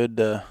lot of good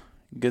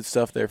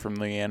stuff there from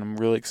Leanne. I'm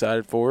really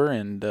excited for her,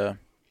 and I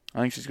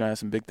think she's going to have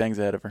some big things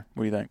ahead of her.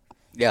 What do you think?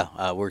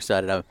 Yeah, we're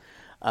excited.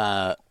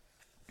 I'm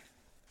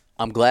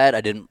glad I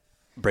didn't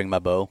bring my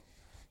bow.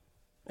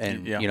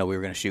 And, Yeah. we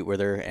were going to shoot with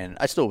her, and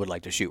I still would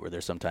like to shoot with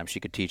her sometimes. She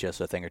could teach us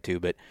a thing or two,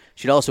 but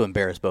she'd also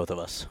embarrass both of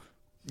us.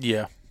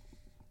 Yeah.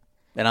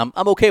 And I'm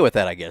okay with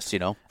that, I guess, I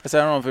don't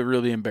know if it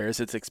really embarrassed.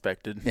 It's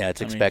expected. Yeah,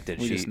 it's I mean, expected.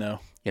 we just know.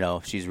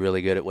 She's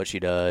really good at what she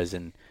does.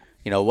 And,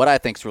 what I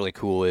think's really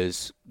cool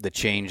is the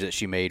change that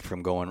she made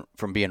from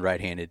being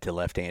right-handed to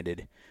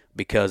left-handed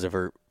because of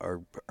her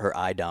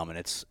eye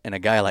dominance. And a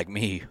guy like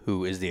me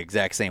who is the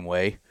exact same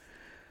way,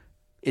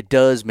 it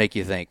does make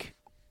you think,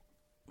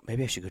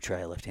 maybe I should go try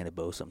a left-handed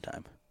bow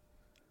sometime.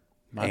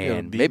 Might be able to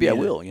And beat maybe me I at-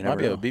 will. You might never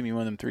be able know. to beat me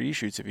one of them 3D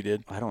shoots if you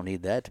did. I don't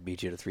need that to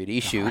beat you at a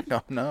 3D shoot. I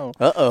don't know.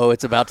 Uh-oh,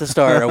 it's about to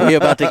start. Are we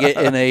about to get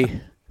in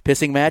a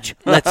pissing match?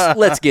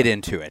 Let's get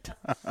into it.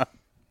 I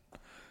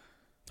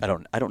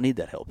don't need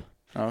that help.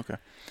 Oh, okay.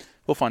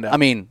 We'll find out. I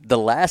mean, the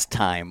last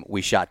time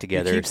we shot you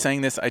together. keep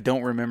saying this. I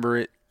don't remember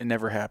it. It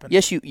never happened.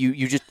 Yes,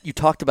 you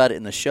talked about it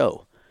in the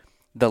show.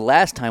 The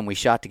last time we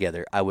shot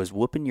together, I was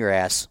whooping your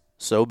ass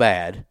so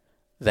bad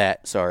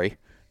that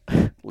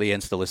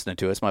Leanne's still listening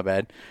to us. My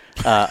bad.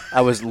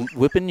 I was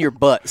whipping your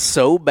butt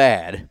so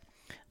bad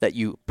that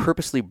you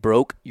purposely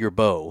broke your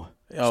bow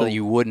so that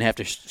you wouldn't have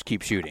to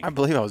keep shooting. I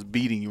believe I was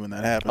beating you when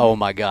that happened. Oh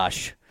my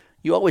gosh!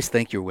 You always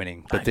think you're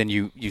winning, but then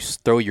you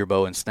throw your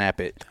bow and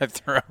snap it.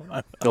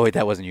 Oh wait,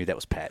 that wasn't you. That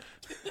was Pat.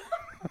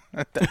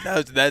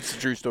 That's a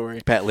true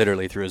story. Pat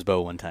literally threw his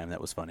bow one time. That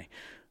was funny.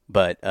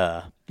 But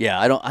yeah,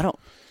 I don't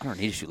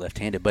need to shoot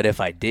left-handed. But if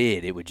I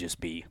did, it would just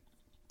be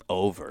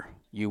over.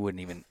 You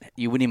wouldn't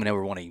even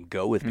ever want to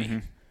go with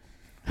me.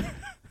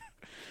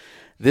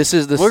 This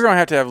is the We're gonna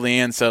have to have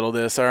Leanne settle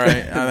this. All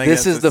right. I think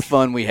this is the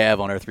fun we have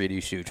on our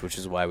 3D shoots, which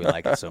is why we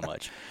like it so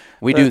much.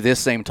 We do this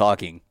same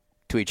talking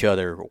to each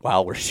other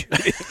while we're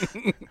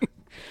shooting.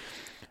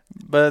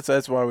 But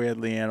that's why we had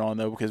Leanne on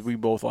though, because we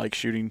both like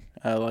shooting,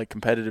 like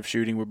competitive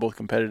shooting. We're both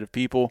competitive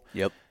people.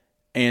 Yep.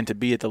 And to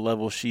be at the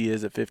level she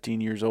is at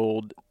 15 years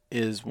old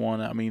is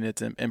one. I mean,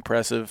 it's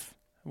impressive.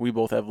 We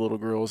both have little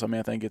girls. I mean,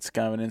 I think it's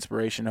kind of an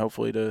inspiration,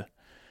 hopefully,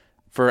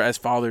 for as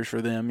fathers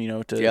for them,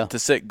 to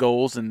set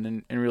goals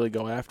and really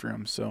go after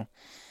them. So,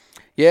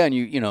 yeah,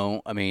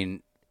 and I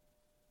mean,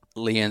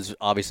 Leanne's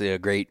obviously a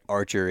great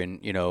archer,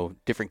 and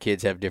different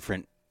kids have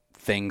different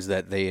things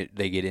that they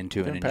get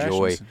into and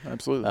enjoy. Passions.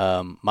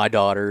 Absolutely. My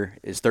daughter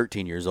is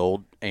 13 years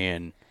old,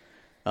 and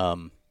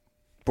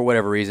for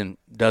whatever reason,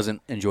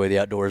 doesn't enjoy the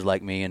outdoors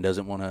like me and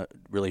doesn't want to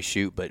really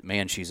shoot. But,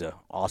 man, she's an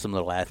awesome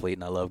little athlete,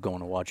 and I love going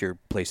to watch her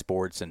play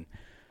sports and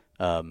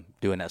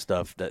doing that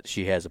stuff that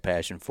she has a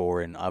passion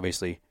for. And,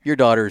 obviously, your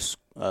daughter's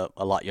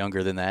a lot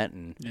younger than that.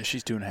 And yeah,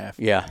 she's 2.5.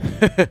 Yeah.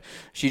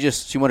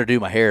 she wanted to do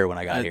my hair when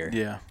I got here.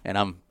 Yeah. And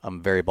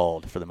I'm very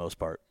bald for the most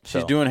part.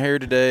 She's doing hair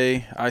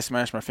today. I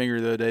smashed my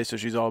finger the other day, so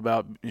she's all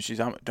about –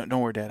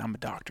 don't worry, Dad, I'm a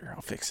doctor.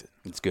 I'll fix it.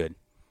 It's good.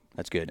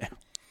 That's good. Yeah.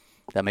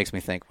 That makes me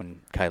think when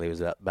Kylie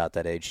was about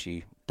that age,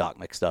 Doc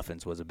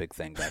McStuffins was a big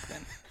thing back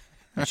then.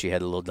 And she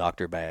had a little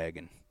doctor bag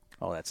and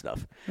all that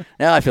stuff.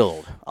 Now I feel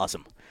old.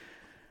 Awesome.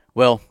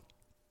 Well,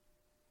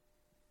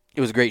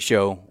 it was a great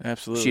show.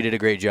 Absolutely. She did a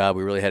great job.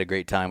 We really had a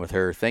great time with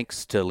her.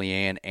 Thanks to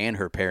Leanne and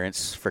her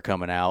parents for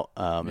coming out,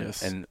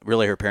 yes. and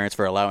really her parents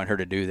for allowing her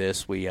to do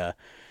this. We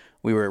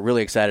were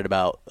really excited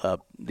about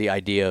the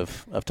idea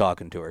of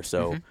talking to her.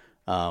 So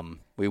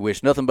we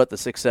wish nothing but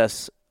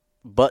success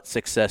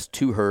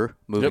to her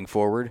moving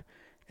forward.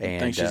 And I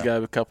think she's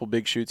got a couple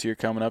big shoots here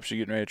coming up. She's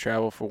getting ready to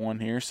travel for one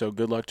here, so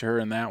good luck to her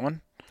in that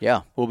one.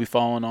 Yeah. We'll be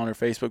following on her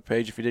Facebook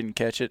page if you didn't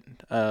catch it.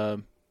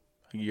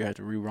 You have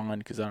to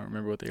rewind because I don't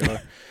remember what they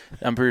are.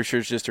 I'm pretty sure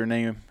it's just her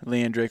name,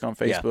 Leanne Drake, on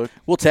Facebook.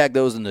 Yeah. We'll tag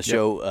those in the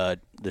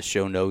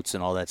show notes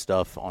and all that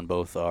stuff on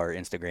both our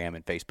Instagram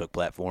and Facebook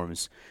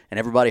platforms. And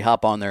everybody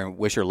hop on there and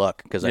wish her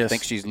luck because I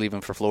think she's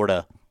leaving for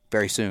Florida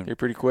very soon. You're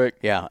pretty quick.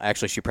 Yeah,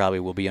 actually, she probably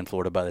will be in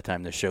Florida by the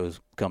time the show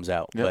comes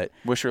out. Yep. But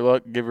wish her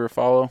luck. Give her a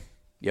follow.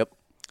 Yep.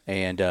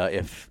 And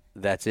if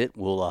that's it,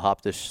 we'll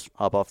hop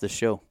off this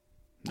show.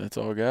 That's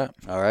all I got.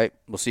 All right.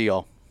 We'll see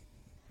y'all.